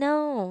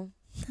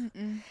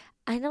 Mm-mm.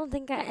 I don't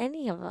think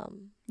any of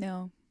them.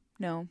 No.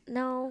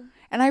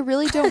 And I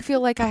really don't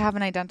feel like I have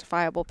an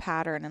identifiable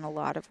pattern in a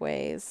lot of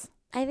ways.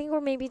 I think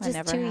we're maybe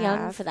just too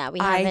young for that.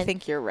 I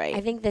think you're right. I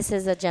think this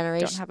is a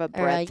generation. Don't have a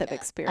breadth of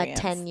experience.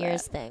 A 10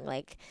 years thing,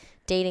 like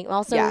dating.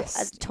 Also,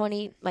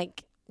 20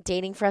 like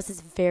dating for us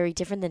is very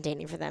different than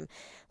dating for them.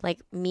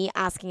 Like me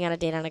asking out a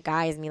date on a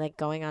guy is me like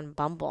going on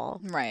Bumble.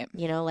 Right.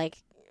 You know,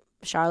 like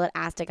Charlotte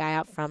asked a guy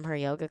out from her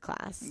yoga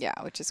class.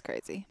 Yeah, which is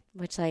crazy.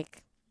 Which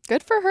like.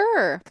 Good for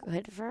her.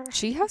 Good for her.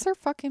 She has her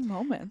fucking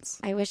moments.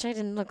 I wish I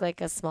didn't look like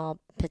a small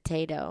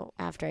potato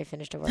after I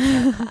finished a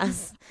workout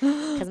class.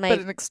 But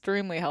an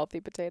extremely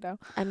healthy potato.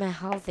 I'm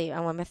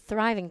a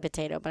thriving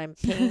potato, but I'm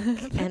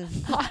pink and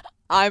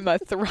I'm a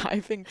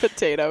thriving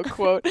potato,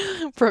 quote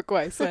Brooke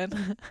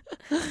Weissman.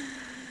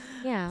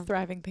 Yeah.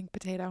 Thriving pink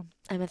potato.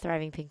 I'm a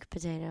thriving pink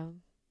potato.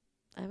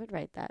 I would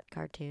write that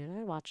cartoon.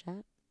 I'd watch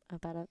that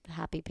about a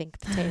happy pink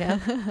potato.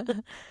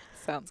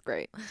 Sounds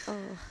great. Oh.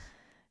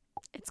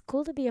 It's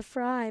cool to be a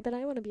fry, but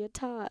I want to be a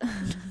tot.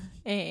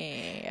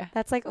 Hey.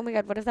 That's like, oh my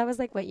God, what if that was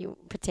like what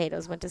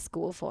potatoes went to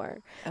school for?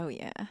 Oh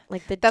yeah.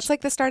 Like that's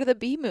like the start of the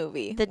Bee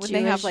Movie. When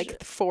they have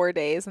like 4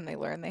 days and they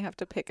learn they have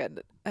to pick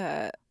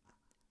a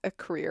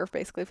career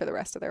basically for the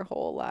rest of their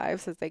whole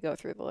lives as they go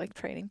through the like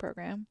training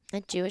program.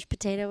 A Jewish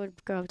potato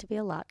would grow up to be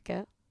a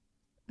latke.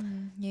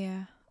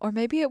 Yeah. Or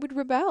maybe it would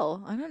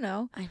rebel. I don't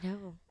know. I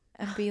know.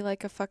 And be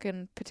like a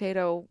fucking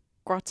potato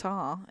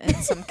gratin in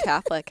some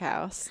Catholic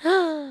house.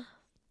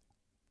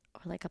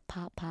 Or like a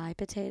pot pie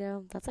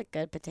potato. That's a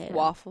good potato.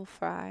 Waffle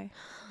fry.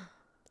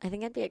 I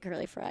think I'd be a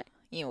curly fry.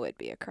 You would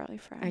be a curly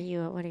fry.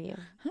 What are you?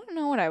 I don't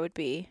know what I would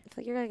be. I feel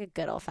like you're like a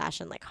good old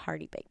fashioned like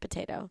hearty baked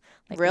potato.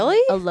 Like really?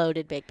 A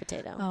loaded baked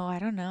potato. Oh, I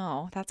don't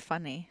know. That's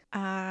funny.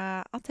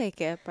 I'll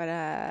take it, but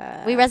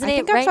we resonate. I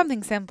think I'm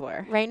something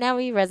simpler. Right now,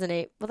 we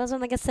resonate. Well, that's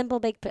one like a simple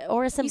baked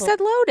or a simple. You said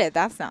loaded.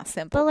 That's not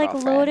simple. But like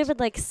girlfriend. loaded with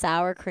like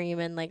sour cream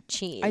and like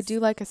cheese. I do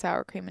like a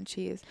sour cream and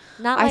cheese.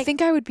 Not. I like,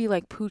 think I would be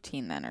like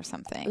poutine then or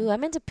something. Ooh,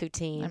 I'm into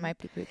poutine. I might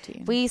be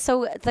poutine.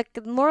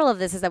 The moral of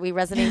this is that we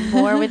resonate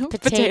more with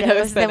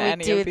potatoes than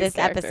we do this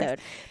episode.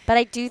 But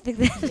I do think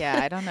that. Yeah,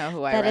 I don't know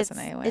who I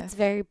resonate with. It's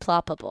very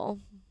ploppable.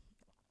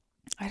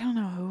 I don't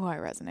know who I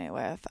resonate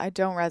with. I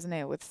don't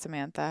resonate with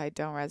Samantha. I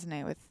don't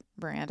resonate with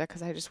Miranda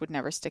because I just would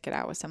never stick it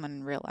out with someone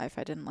in real life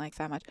I didn't like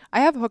that much.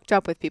 I have hooked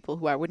up with people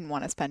who I wouldn't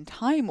want to spend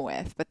time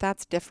with, but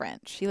that's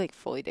different. She like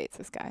fully dates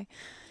this guy.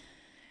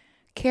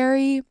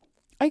 Carrie,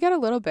 I got a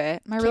little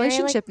bit. My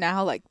relationship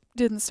now like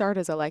didn't start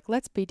as a like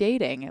let's be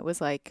dating. It was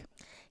like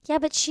yeah,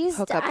 but she's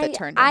hookup that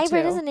turned I into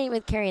resonate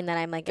with Carrie in that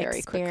I'm like very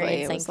experiencing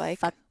quickly. It was like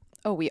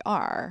we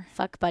are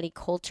fuck buddy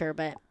culture,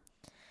 but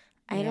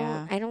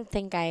I don't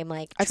think I'm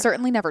like I've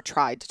certainly never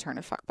tried to turn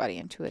a fuck buddy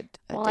into a date.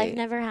 I've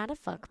never had a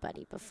fuck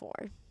buddy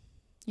before.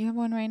 You have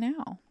one right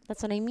now.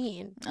 That's what I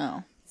mean.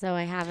 Oh. So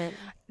I haven't.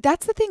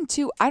 That's the thing,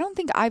 too. I don't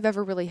think I've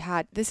ever really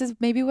had. This is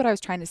maybe what I was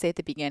trying to say at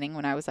the beginning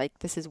when I was like,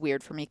 this is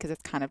weird for me because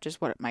it's kind of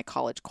just what my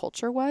college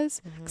culture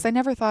was. Because I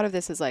never thought of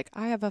this as like,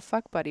 I have a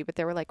fuck buddy, but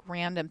there were like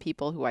random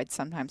people who I'd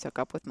sometimes hook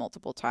up with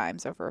multiple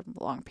times over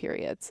long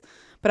periods.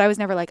 But I was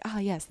never like,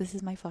 yes, this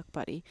is my fuck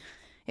buddy.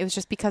 It was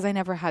just because I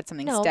never had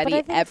something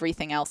steady.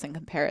 Everything else in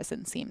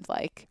comparison seemed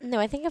like. No,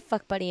 I think a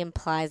fuck buddy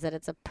implies that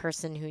it's a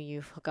person who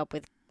you hook up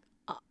with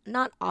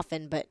not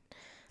often, but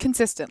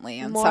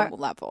consistently on some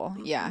level.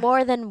 Yeah.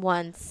 More than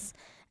once,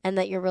 and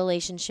that your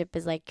relationship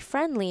is like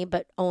friendly,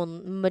 but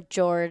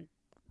majority.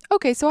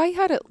 Okay, so I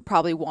had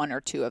probably one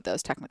or two of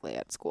those technically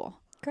at school.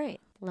 Great.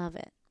 Love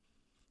it.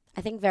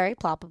 I think very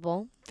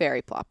ploppable.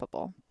 Very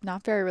ploppable.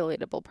 Not very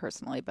relatable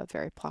personally, but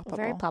very ploppable.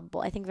 Very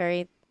ploppable. I think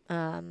very,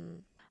 I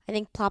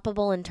think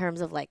ploppable in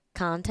terms of like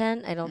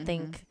content. I don't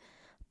think.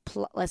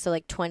 So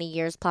like 20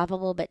 years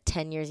ploppable, but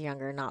 10 years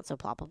younger, not so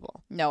ploppable.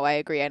 No, I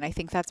agree. And I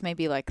think that's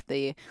maybe like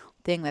the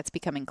thing that's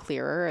becoming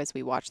clearer as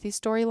we watch these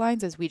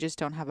storylines is we just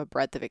don't have a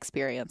breadth of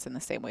experience in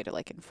the same way to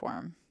like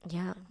inform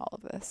all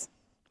of this,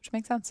 which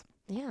makes sense.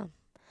 Yeah.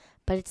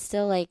 But it's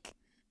still like,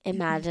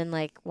 imagine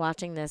like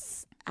watching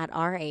this at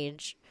our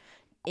age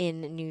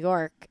in New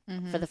York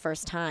for the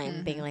first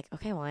time, being like,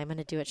 okay, well, I'm going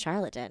to do what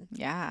Charlotte did.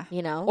 Yeah.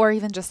 You know? Or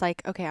even just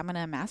like, okay, I'm going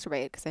to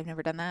masturbate because I've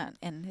never done that.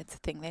 And it's a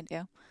thing they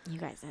do. You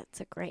guys,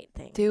 that's a great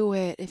thing. Do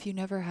it if you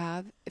never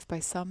have, if by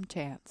some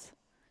chance.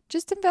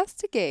 Just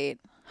investigate.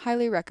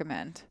 Highly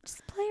recommend.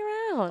 Just play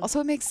around. Also,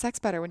 it makes sex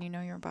better when you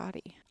know your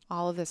body.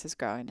 All of this is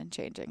growing and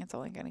changing. It's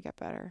only going to get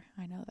better.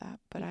 I know that.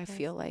 But I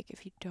feel like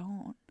if you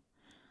don't,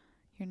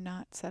 you're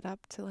not set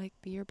up to like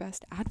be your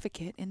best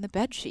advocate in the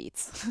bed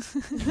sheets.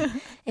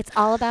 It's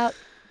all about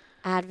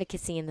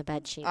advocacy in the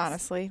bed sheets.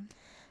 Honestly.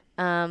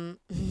 What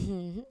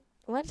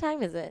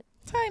time is it?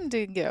 Time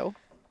to go.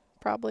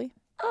 Probably.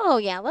 Oh,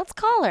 yeah. Let's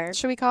call her.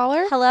 Should we call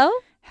her? Hello?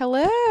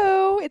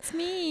 Hello. It's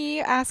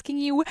me asking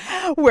you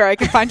where I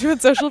can find you on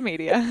social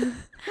media.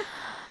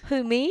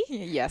 Who, me?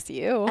 Yes,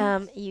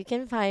 you. You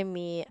can find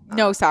me.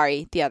 No,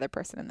 sorry. The other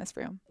person in this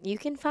room. You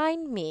can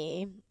find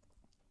me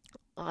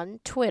on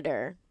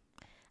Twitter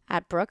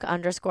at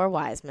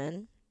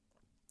Brooke_Wiseman.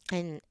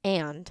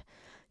 And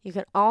you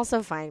can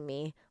also find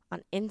me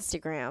on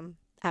Instagram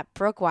at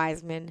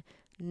BrookeWiseman,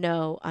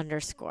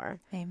 _.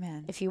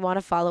 Amen. If you want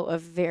to follow a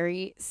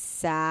very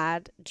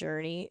sad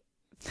journey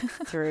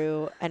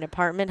through an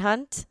apartment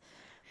hunt,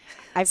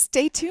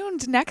 stay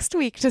tuned next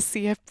week to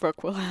see if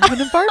Brooke will have an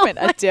apartment,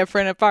 a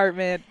different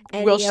apartment.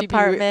 Will she be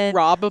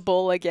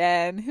robbable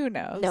again? Who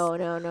knows? No.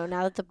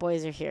 Now that the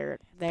boys are here,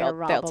 they'll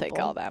robbable. They'll take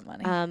all that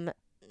money.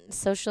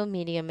 Social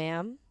media,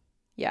 ma'am.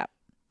 Yeah.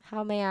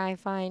 How may I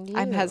find you?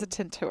 I'm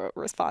hesitant to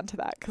respond to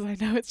that because I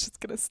know it's just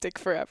going to stick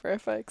forever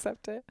if I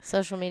accept it.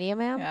 Social media,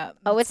 ma'am? Yeah.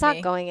 Oh, it's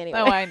not going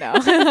anywhere. Oh, I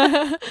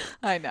know.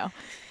 I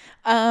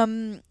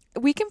know.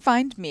 We can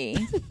find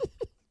me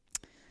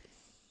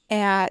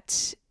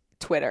at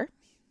Twitter.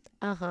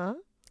 Uh-huh.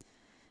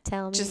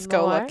 Tell me just more.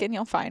 Go look and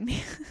you'll find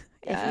me.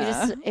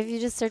 If you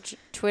just search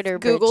Twitter,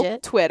 Google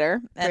Bridget.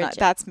 Twitter, and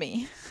that's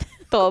me.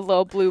 The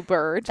little blue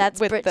bird. That's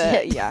with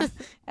Bridget.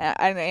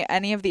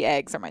 Any of the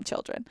eggs are my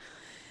children.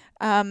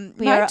 My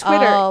are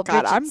Twitter. all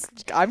God,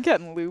 Bridget's. I'm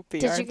getting loopy.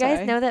 Did you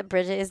guys know that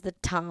Bridget is the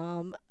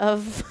Tom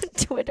of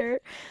Twitter?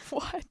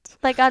 What?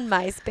 Like on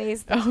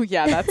MySpace. Oh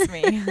yeah, that's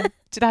me.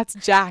 That's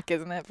Jack,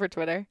 isn't it, for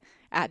Twitter?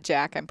 At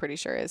Jack, I'm pretty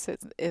sure is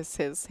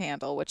his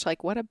handle. Which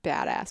what a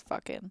badass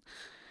fucking.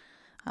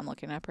 I'm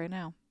looking up right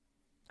now.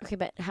 Okay,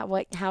 but how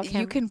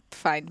can you can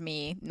find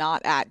me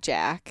not at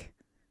Jack,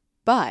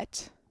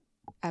 but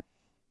at,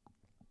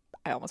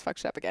 I almost fucked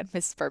it up again.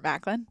 Mrs. Burt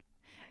Macklin,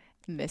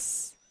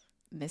 Mrs.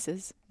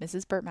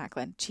 Burt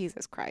Macklin.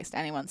 Jesus Christ!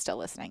 Anyone still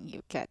listening?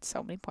 You get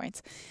so many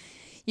points.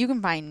 You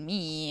can find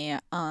me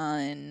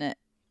on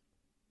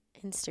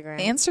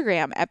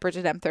Instagram at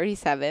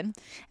BridgetM37,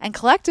 and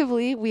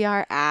collectively we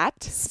are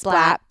at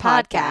Splat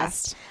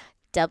Podcast.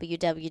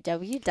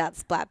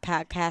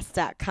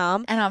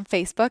 www.splatpodcast.com. And on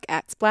Facebook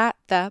at Splat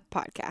the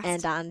Podcast.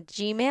 And on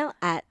Gmail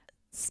at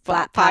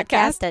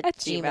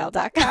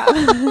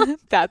splatpodcast@gmail.com.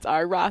 That's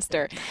our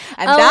roster.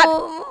 And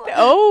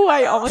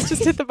I almost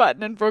just hit the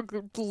button and Brooke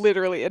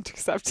literally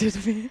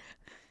intercepted me.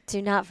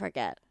 Do not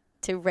forget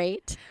to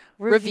rate,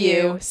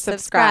 review,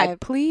 subscribe.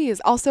 Please.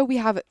 Also, we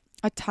have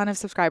a ton of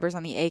subscribers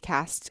on the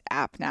Acast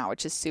app now,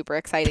 which is super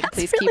exciting. That's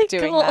Please really keep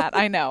doing cool. that.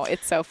 I know.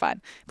 It's so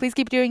fun. Please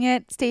keep doing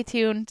it. Stay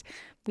tuned.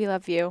 We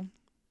love you.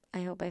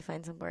 I hope I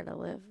find somewhere to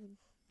live.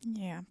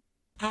 Yeah.